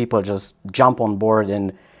 That would people just jump on board,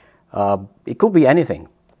 and it could be anything.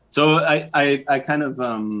 So I kind of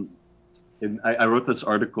I wrote this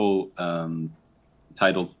article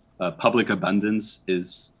titled "Public Abundance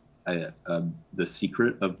is the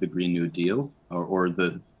Secret of the Green New Deal," or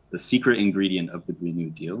the secret ingredient of the Green New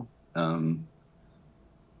Deal. And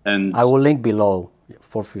I will link below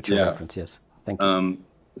for future reference. Yes, thank you.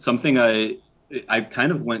 Something I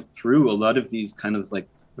kind of went through a lot of these kind of like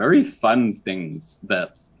very fun things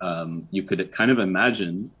that you could kind of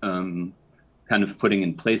imagine kind of putting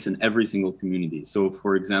in place in every single community. So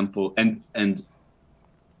for example, and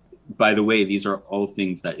by the way, these are all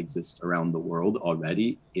things that exist around the world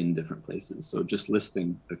already in different places. So just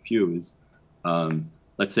listing a few is,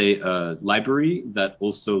 let's say a library that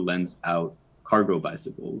also lends out cargo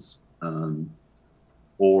bicycles,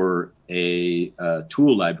 or a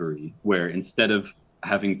tool library where instead of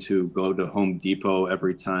having to go to Home Depot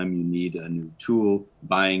every time you need a new tool,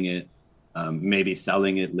 buying it, maybe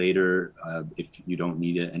selling it later if you don't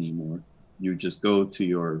need it anymore, you just go to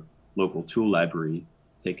your local tool library,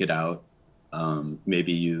 take it out.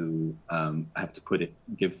 Maybe you have to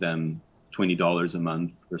give them $20 a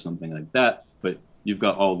month or something like that, but you've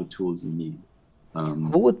got all the tools you need.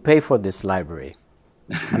 Who would pay for this library?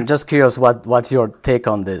 I'm just curious what's your take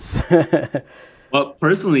on this? Well,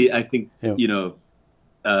 personally, I think, Yeah. you know,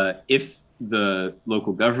 if the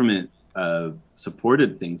local government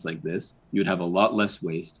supported things like this, you'd have a lot less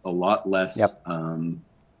waste, a lot less, Yep. and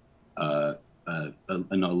a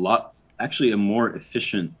lot, actually a more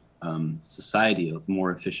efficient society, a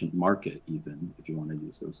more efficient market, even if you want to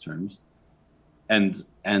use those terms. And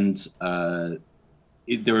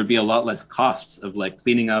there would be a lot less costs of like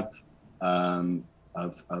cleaning up the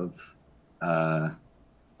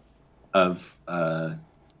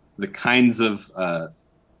kinds of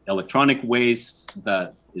electronic waste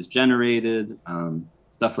that is generated,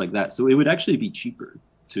 stuff like that. So it would actually be cheaper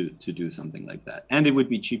to do something like that. And it would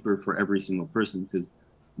be cheaper for every single person because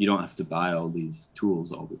you don't have to buy all these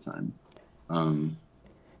tools all the time.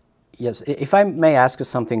 Yes, if I may ask you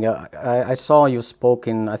something, I saw you spoke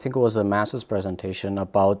in, I think it was a master's presentation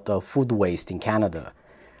about food waste in Canada.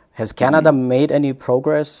 Has Canada made any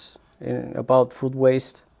progress about food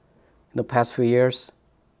waste in the past few years?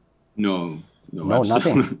 No,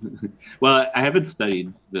 nothing. Well, I haven't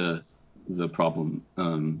studied the problem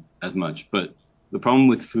as much, but the problem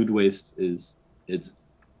with food waste is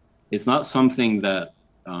it's not something that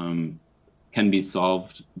can be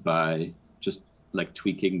solved by just like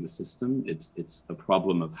tweaking the system. It's a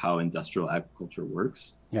problem of how industrial agriculture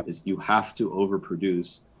works. Yep. Is you have to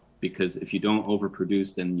overproduce, because if you don't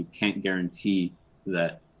overproduce, then you can't guarantee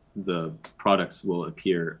that the products will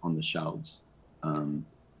appear on the shelves.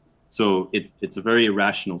 So it's a very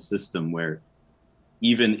irrational system where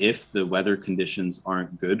even if the weather conditions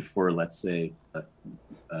aren't good for, let's say,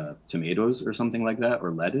 tomatoes or something like that,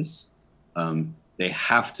 or lettuce, they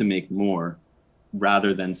have to make more,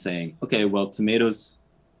 rather than saying, okay, well, tomatoes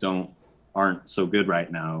aren't so good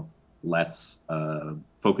right now. Let's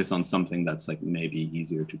focus on something that's like maybe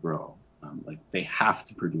easier to grow. Like they have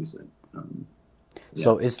to produce it.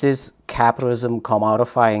 So is this capitalism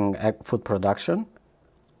commodifying food production,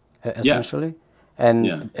 essentially? Yeah.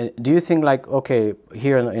 And do you think, like, okay,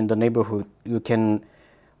 here in the neighborhood, you can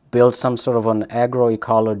build some sort of an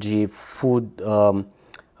agroecology food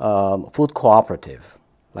food cooperative?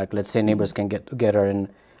 Like, let's say neighbors can get together in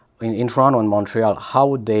Toronto and Montreal. How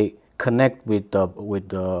would they connect with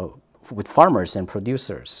farmers and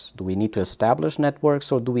producers? Do we need to establish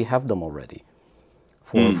networks, or do we have them already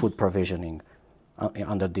for food provisioning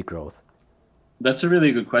under degrowth? That's a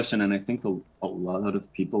really good question, and I think a lot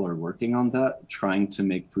of people are working on that, trying to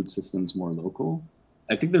make food systems more local.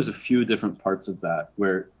 I think there's a few different parts of that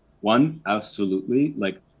where, one, absolutely,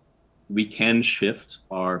 like we can shift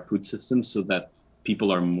our food systems so that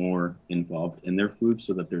people are more involved in their food,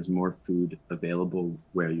 so that there's more food available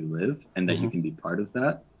where you live and that you can be part of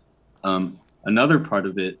that. Another part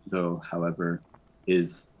of it, though, however,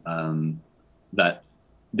 is that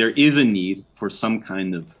there is a need for some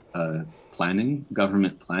kind of planning,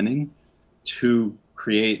 government planning, to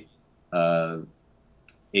create a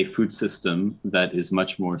food system that is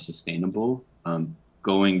much more sustainable,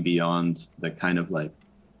 going beyond the kind of like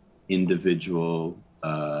individual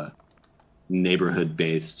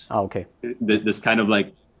neighborhood-based. Oh, okay. This kind of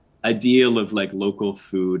like ideal of like local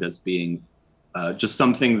food as being just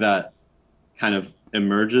something that kind of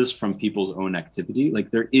emerges from people's own activity.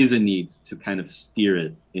 Like there is a need to kind of steer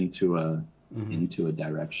it into a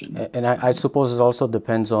direction. And I suppose it also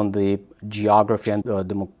depends on the geography and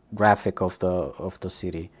demographic of the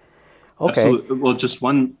city. Okay. Absolutely. Well, just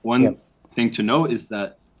one thing to know is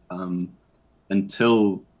that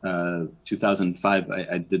until 2005,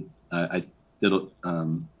 I did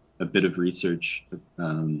a bit of research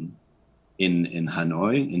in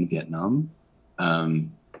Hanoi in Vietnam.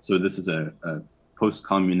 So this is a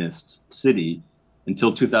post-communist city.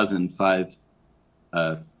 Until 2005,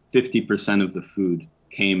 50% of the food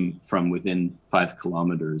came from within 5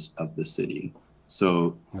 kilometers of the city.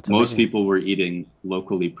 So most people were eating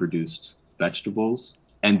locally produced vegetables,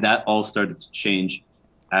 and that all started to change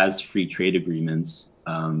as free trade agreements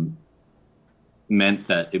meant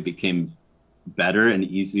that it became better and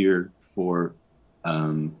easier for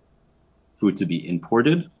food to be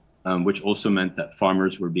imported, which also meant that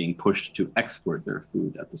farmers were being pushed to export their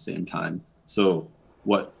food at the same time. So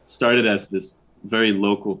what started as this very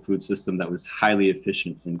local food system that was highly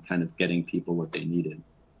efficient in kind of getting people what they needed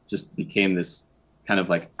just became this kind of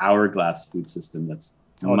like hourglass food system that's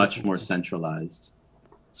much more centralized.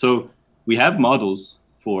 So we have models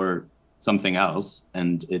for something else,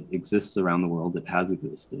 and it exists around the world. It has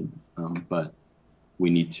existed, but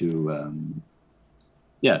we need to,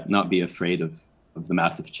 not be afraid of the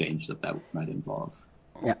massive change that might involve.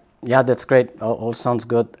 Yeah, that's great. All sounds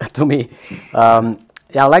good to me.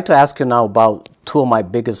 I'd like to ask you now about two of my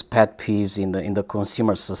biggest pet peeves in the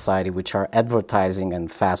consumer society, which are advertising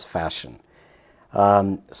and fast fashion.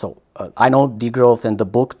 I know Degrowth, and the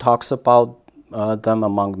book talks about them,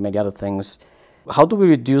 among many other things. How do we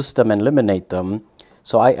reduce them and eliminate them?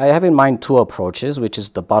 So I have in mind two approaches, which is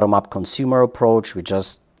the bottom-up consumer approach. We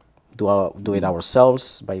just do it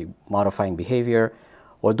ourselves by modifying behavior.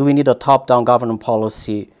 Or do we need a top-down government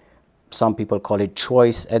policy? Some people call it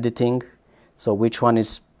choice editing. So which one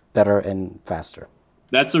is better and faster?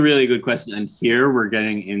 That's a really good question. And here we're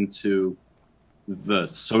getting into the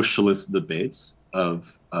socialist debates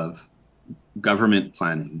of government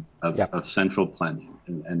planning, of central planning,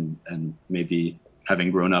 and maybe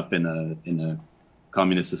having grown up in a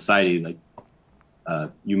communist society, like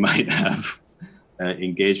you might have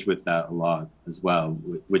engaged with that a lot as well.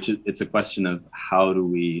 Which it's a question of how do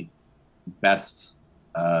we best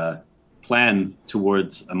plan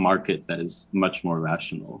towards a market that is much more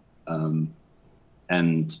rational,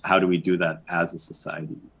 and how do we do that as a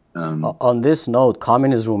society? On this note,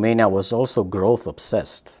 communist Romania was also growth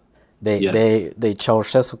obsessed.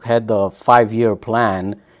 Ceausescu had the 5-year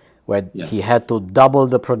plan where he had to double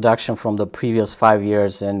the production from the previous 5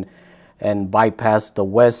 years and bypass the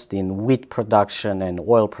West in wheat production and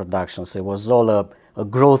oil production. So it was all a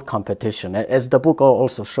growth competition, as the book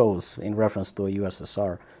also shows in reference to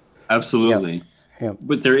USSR. Absolutely. Yeah.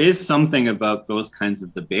 But there is something about those kinds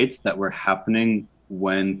of debates that were happening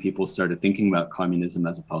when people started thinking about communism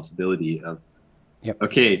as a possibility of,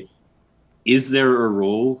 okay, is there a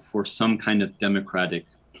role for some kind of democratic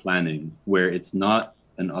planning where it's not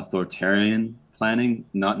an authoritarian planning,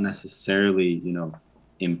 not necessarily,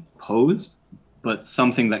 imposed, but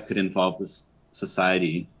something that could involve this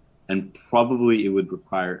society, and probably it would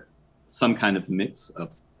require some kind of mix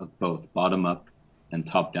of both bottom up and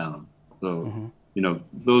top down. So,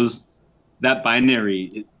 that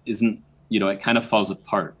binary isn't, it kind of falls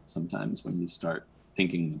apart sometimes when you start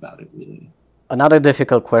thinking about it, really. Another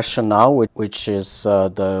difficult question now, which is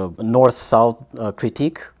the North-South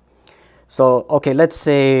critique. So, okay, let's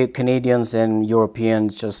say Canadians and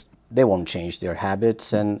Europeans they won't change their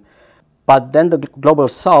habits, but then the global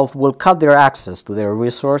South will cut their access to their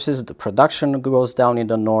resources. The production goes down in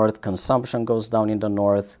the North, consumption goes down in the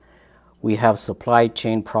North. We have supply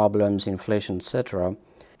chain problems, inflation, etc.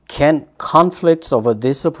 Can conflicts over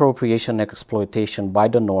this appropriation and exploitation by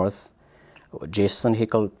the North, Jason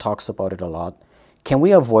Hickel talks about it a lot, can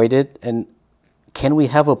we avoid it, and can we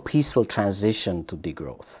have a peaceful transition to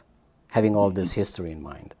degrowth, having all this history in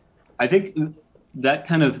mind? I think that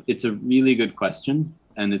it's a really good question,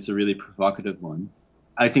 and it's a really provocative one.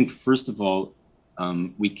 I think, first of all,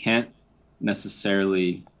 we can't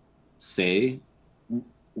necessarily say,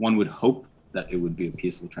 one would hope that it would be a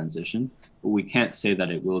peaceful transition, but we can't say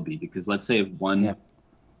that it will be, because let's say if one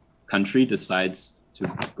country decides to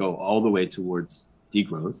go all the way towards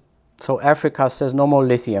degrowth. So Africa says no more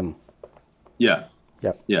lithium. Yeah.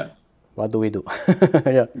 What do we do?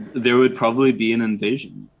 There would probably be an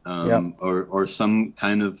invasion, or some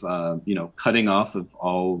kind of cutting off of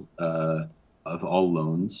all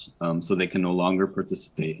loans, so they can no longer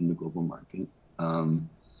participate in the global market.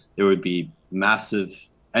 There would be massive,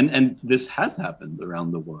 and this has happened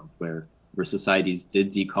around the world where societies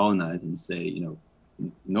did decolonize and say,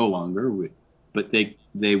 no longer, but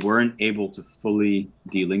they weren't able to fully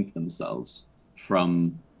delink themselves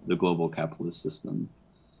from the global capitalist system.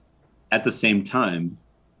 At the same time,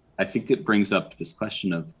 I think it brings up this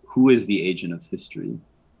question of who is the agent of history.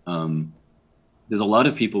 There's a lot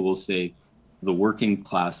of people will say the working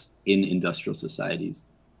class in industrial societies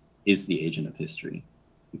is the agent of history,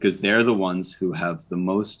 because they're the ones who have the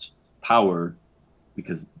most power,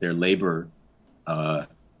 because their labor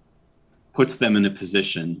puts them in a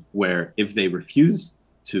position where if they refuse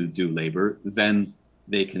to do labor, then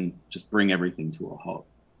they can just bring everything to a halt.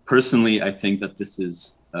 Personally, I think that this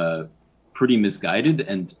is pretty misguided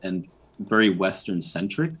and very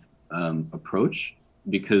Western-centric approach,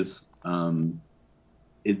 because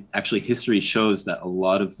history shows that a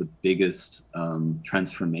lot of the biggest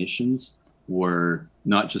transformations were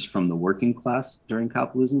not just from the working class during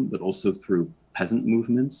capitalism, but also through peasant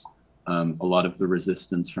movements. A lot of the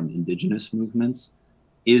resistance from indigenous movements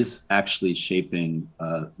is actually shaping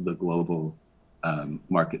the global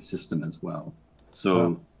market system as well.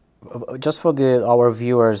 So Just for our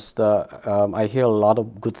viewers, I hear a lot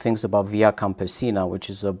of good things about Via Campesina, which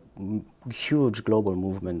is a huge global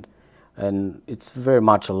movement, and it's very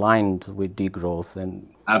much aligned with degrowth.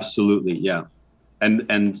 And absolutely, yeah.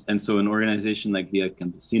 And so an organization like Via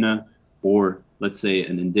Campesina, or let's say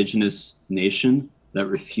an indigenous nation that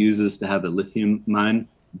refuses to have a lithium mine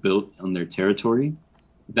built on their territory,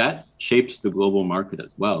 that shapes the global market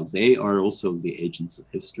as well. They are also the agents of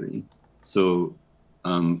history. So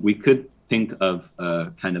we could think of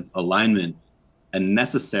a kind of alignment, a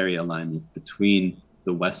necessary alignment between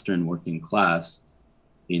the Western working class,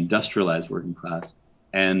 the industrialized working class,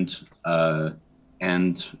 and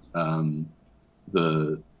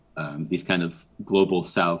these kind of global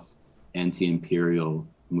South anti-imperial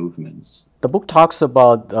movements. The book talks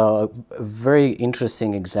about a very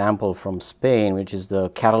interesting example from Spain, which is the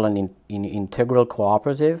Catalan Integral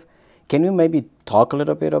Cooperative. Can you maybe talk a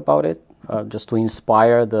little bit about it, just to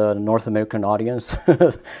inspire the North American audience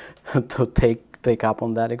to take up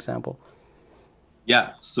on that example?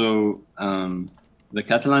 Yeah, so the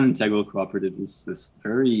Catalan Integral Cooperative is this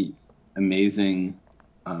very amazing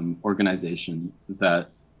organization that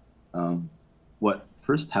what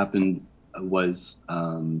first happened was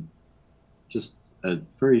just a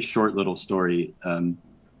very short little story.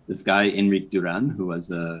 This guy, Enric Duran, who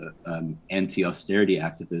was a anti-austerity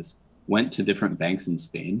activist, went to different banks in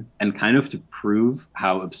Spain, and kind of to prove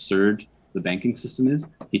how absurd the banking system is,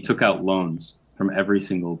 he took out loans from every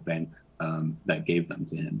single bank that gave them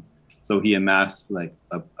to him. So he amassed like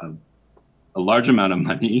a large amount of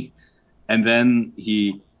money, and then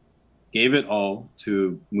he gave it all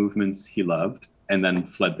to movements he loved, and then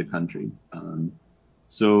fled the country.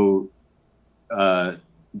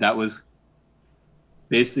 That was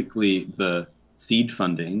basically the seed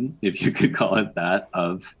funding, if you could call it that,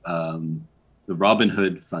 of the Robin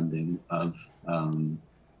Hood funding of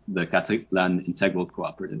the Catalan Integral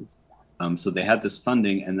Cooperative. So they had this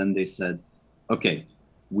funding, and then they said, okay,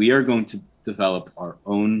 we are going to develop our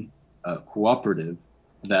own cooperative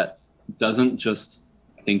that doesn't just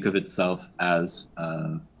think of itself as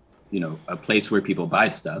a place where people buy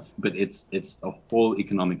stuff, but it's a whole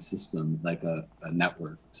economic system, like a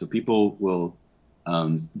network. So people will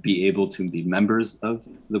be able to be members of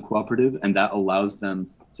the cooperative, and that allows them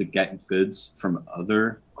to get goods from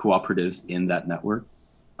other cooperatives in that network.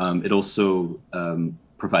 It also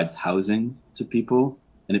provides housing to people,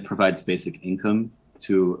 and it provides basic income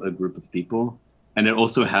to a group of people. And it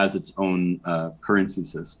also has its own currency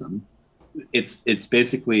system. It's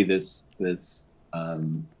basically this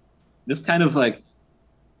kind of like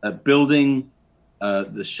building a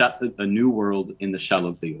new world in the shell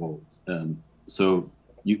of the old. So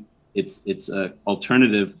it's an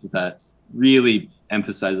alternative that really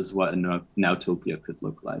emphasizes what a nowtopia could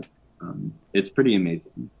look like. It's pretty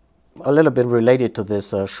amazing. A little bit related to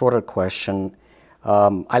this shorter question,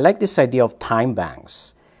 I like this idea of time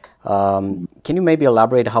banks. Can you maybe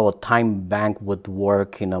elaborate how a time bank would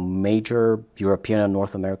work in a major European and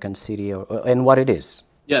North American city, and what it is?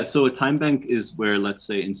 Yeah, so a time bank is where, let's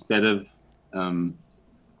say, instead of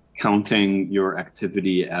counting your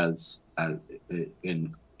activity as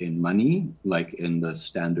in money, like in the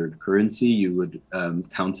standard currency, you would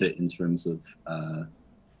count it in terms of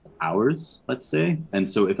hours, let's say. And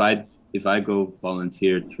so if I go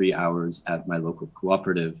volunteer 3 hours at my local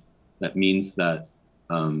cooperative, that means that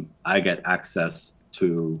I get access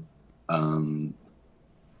to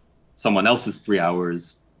someone else's 3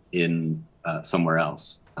 hours in somewhere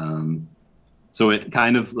else. So it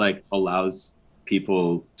kind of like allows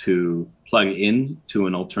people to plug in to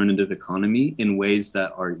an alternative economy in ways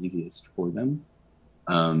that are easiest for them.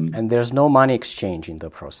 And there's no money exchange in the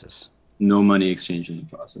process. No money exchange in the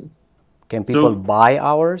process. Can people buy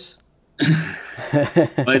hours?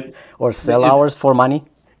 But or sell hours for money?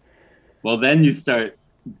 Well, then you start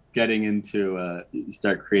getting into, you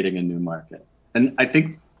start creating a new market. And I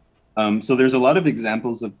think, so there's a lot of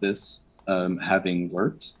examples of this having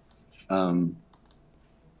worked.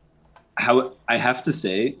 How I have to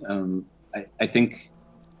say, I think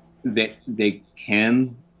they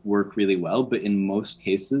can work really well, but in most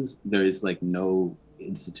cases, there is like no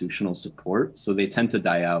institutional support. So they tend to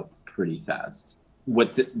die out pretty fast.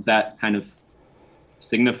 What that kind of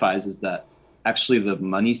signifies is that actually the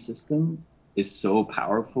money system is so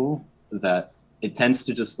powerful that it tends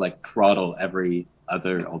to just like throttle every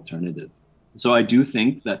other alternative. So I do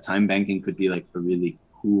think that time banking could be like a really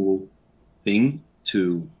cool thing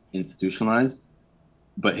to institutionalize,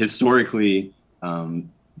 but historically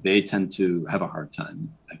they tend to have a hard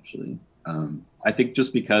time, actually. I think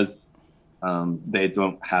just because they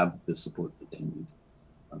don't have the support that they need.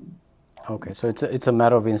 Okay, so it's a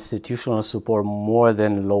matter of institutional support more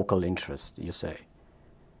than local interest, you say?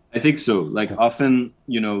 I think so. Like often,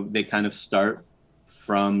 they kind of start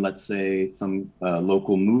from, let's say, some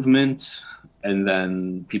local movement, and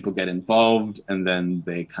then people get involved, and then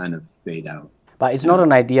they kind of fade out. But it's not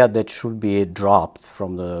an idea that should be dropped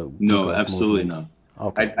from the No, degrowth absolutely movement. not.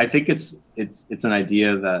 Okay. I think it's an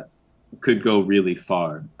idea that could go really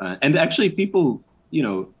far, and actually, people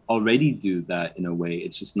already do that in a way.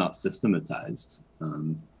 It's just not systematized.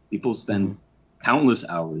 People spend countless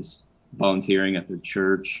hours volunteering at their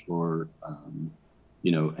church, or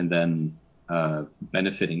and then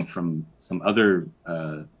benefiting from some other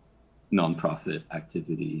nonprofit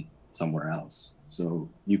activity somewhere else. So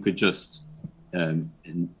you could just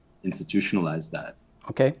institutionalize that.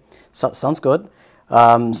 Okay, so, sounds good.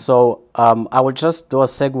 I will just do a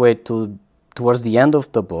segue towards the end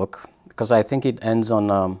of the book, because I think it ends on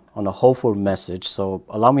a hopeful message. So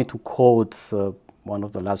allow me to quote one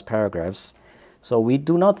of the last paragraphs. So we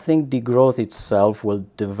do not think degrowth itself will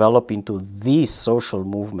develop into the social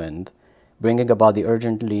movement, bringing about the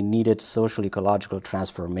urgently needed social ecological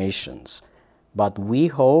transformations. But we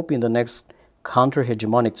hope in the next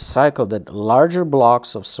counter-hegemonic cycle that larger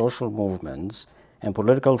blocks of social movements and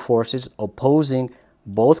political forces opposing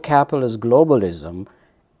both capitalist globalism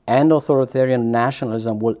and authoritarian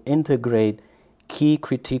nationalism will integrate key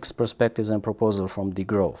critiques, perspectives, and proposals from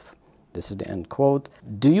degrowth. This is the end quote.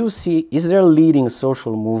 Do you see, is there a leading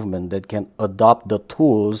social movement that can adopt the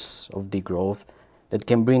tools of degrowth that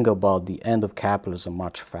can bring about the end of capitalism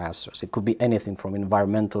much faster? So it could be anything from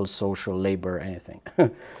environmental, social, labor, anything.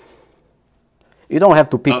 You don't have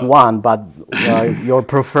to pick one, but your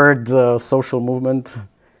preferred social movement?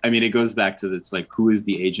 I mean, it goes back to this, like, who is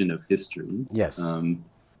the agent of history? Yes.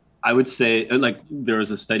 I would say, like, there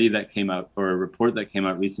was a study that came out, or a report that came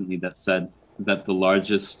out recently that said that the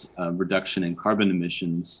largest reduction in carbon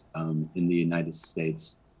emissions in the United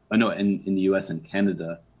States, in the US and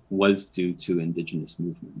Canada, was due to indigenous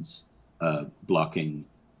movements blocking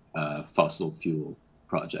fossil fuel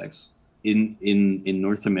projects. In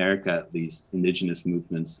North America, at least, indigenous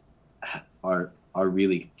movements are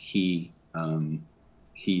really key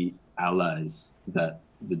allies that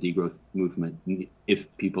the degrowth movement, if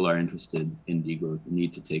people are interested in degrowth,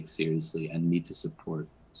 need to take seriously and need to support.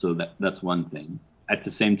 So that's one thing. At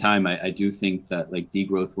the same time, I do think that, like,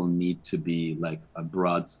 degrowth will need to be like a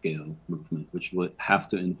broad scale movement, which will have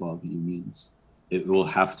to involve unions. It will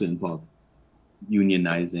have to involve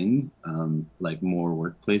unionizing, like, more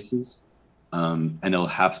workplaces, and it'll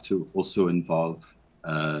have to also involve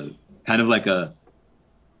kind of like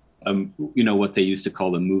what they used to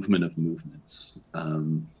call a movement of movements,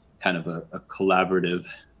 kind of a collaborative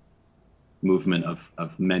movement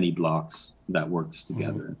of many blocks that works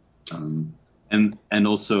together. And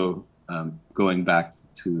also, going back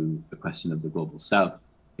to the question of the global south,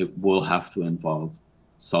 it will have to involve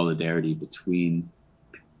solidarity between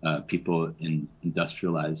people in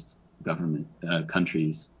industrialized government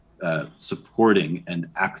countries, supporting and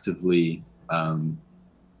actively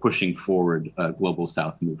pushing forward global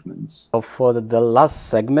south movements. So for the last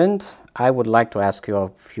segment, I would like to ask you a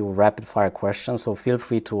few rapid fire questions. So feel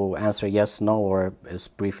free to answer yes, no, or as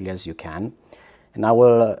briefly as you can. And I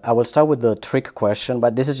will start with the trick question,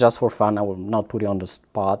 but this is just for fun. I will not put you on the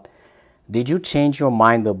spot. Did you change your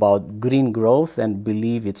mind about green growth and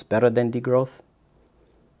believe it's better than degrowth?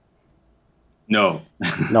 No.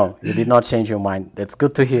 No, you did not change your mind. That's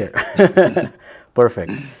good to hear.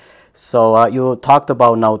 Perfect. So you talked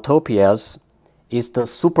about nautopias. Is the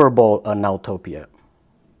Super Bowl a nautopia?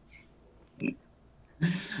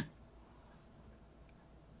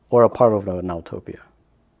 Or a part of the nautopia?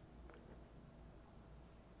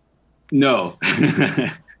 No.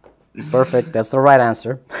 Perfect. That's the right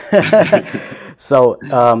answer. So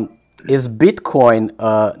is Bitcoin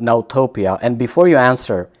a nautopia? And before you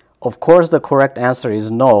answer, of course the correct answer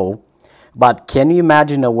is no, but can you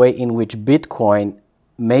imagine a way in which Bitcoin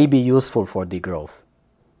may be useful for degrowth?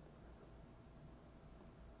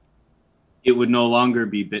 It would no longer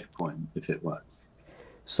be Bitcoin if it was.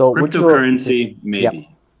 So cryptocurrency, maybe.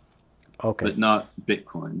 Yeah. Okay. But not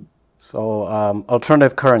Bitcoin. So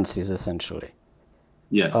alternative currencies, essentially.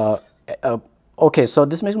 Yes. Okay, so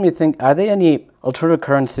this makes me think: are there any alternative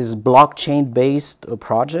currencies, blockchain-based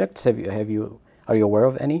projects? Are you aware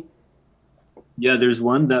of any? Yeah, there's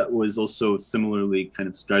one that was also similarly kind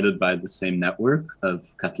of started by the same network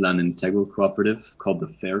of Catalan Integral Cooperative called the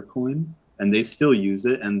Faircoin, and they still use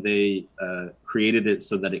it, and they created it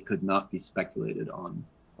so that it could not be speculated on.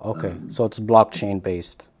 Okay, so it's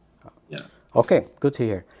blockchain-based. Yeah. Okay, good to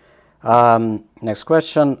hear. Next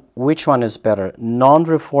question. Which one is better?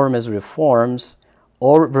 Non-reformist reforms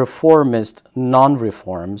or reformist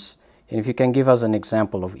non-reforms? And if you can give us an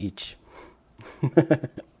example of each.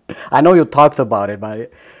 I know you talked about it,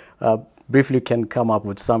 but briefly can come up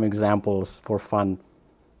with some examples for fun.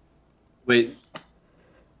 Wait,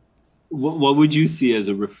 what would you see as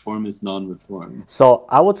a reformist non-reform? So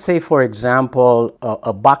I would say, for example,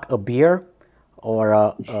 a buck a beer or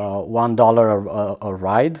 $1 a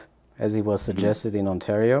ride, as it was suggested in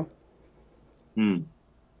Ontario.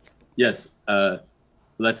 Yes.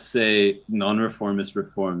 Let's say non-reformist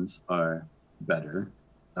reforms are better.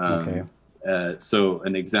 Okay. So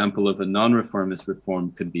an example of a non-reformist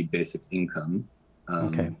reform could be basic income.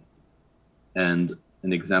 Okay. And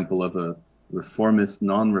an example of a reformist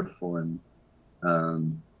non-reform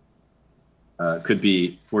could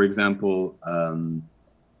be, for example,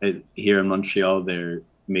 here in Montreal, they're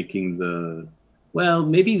making well,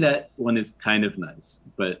 maybe that one is kind of nice,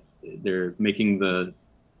 but they're making the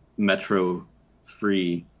metro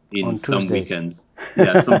free in some weekends.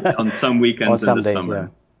 Yeah, on some weekends in the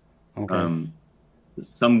summer. Yeah. Okay.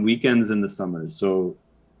 Some weekends in the summer. So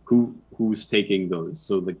who's taking those?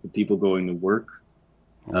 So like the people going to work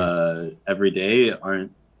every day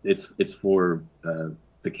aren't. It's for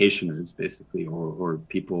vacationers basically, or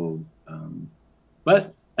people.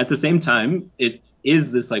 But at the same time, it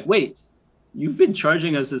is this like, wait, you've been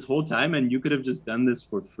charging us this whole time, and you could have just done this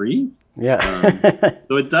for free. Yeah.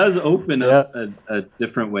 So it does open up a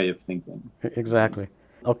different way of thinking. Exactly.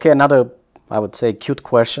 Okay, another, I would say, cute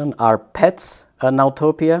question. Are pets an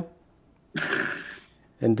utopia?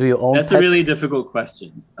 And do you own That's pets? a really difficult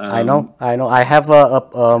question. I know. I have a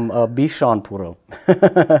Bichon poodle.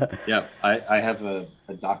 Yeah, I have a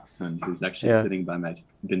dachshund who's actually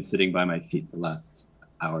been sitting by my feet the last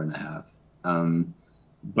hour and a half.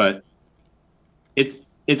 But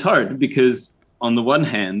it's hard because on the one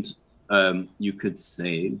hand, you could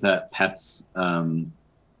say that pets,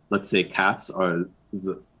 let's say cats, are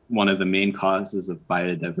one of the main causes of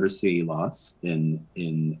biodiversity loss in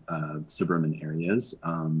suburban areas.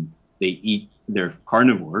 They're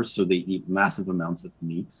carnivores, so they eat massive amounts of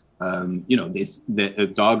meat.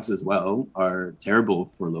 The dogs as well are terrible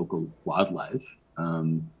for local wildlife.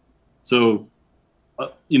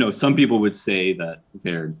 Some people would say that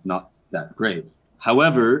they're not that great.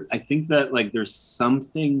 However, I think that like there's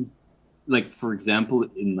something, like for example,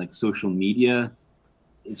 in like social media,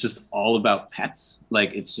 it's just all about pets.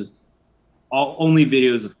 Like it's just only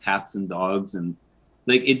videos of cats and dogs, and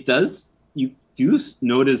like you do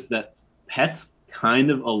notice that pets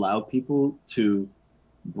kind of allow people to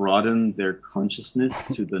broaden their consciousness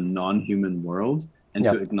to the non-human world, and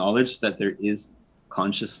to acknowledge that there is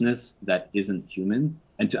consciousness that isn't human,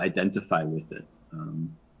 and to identify with it.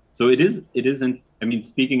 So it isn't. I mean,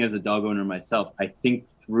 speaking as a dog owner myself, I think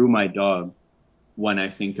through my dog when I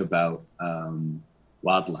think about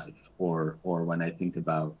wildlife, or when I think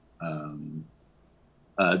about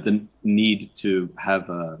the need to have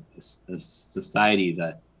a society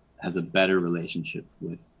that has a better relationship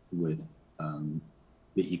with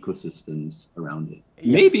the ecosystems around it.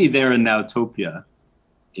 Yeah. Maybe they're an utopia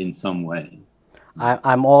in some way.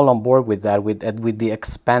 I'm all on board with that, with the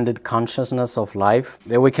expanded consciousness of life.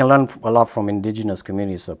 We can learn a lot from indigenous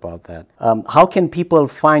communities about that. How can people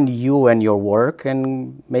find you and your work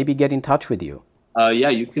and maybe get in touch with you? Yeah,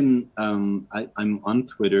 you can. I'm on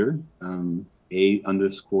Twitter,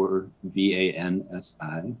 _VANSI.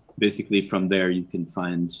 Basically, from there you can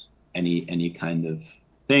find any kind of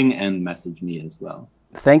thing and message me as well.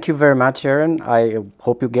 Thank you very much, Aaron. I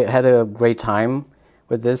hope you had a great time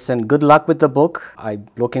with this, and good luck with the book. I'm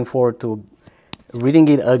looking forward to reading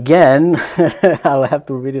it again. I'll have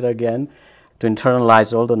to read it again to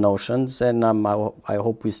internalize all the notions, and I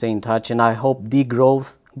hope we stay in touch, and I hope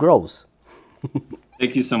Degrowth grows.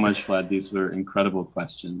 Thank you so much, Vlad. These were incredible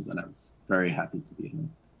questions, and I was very happy to be here.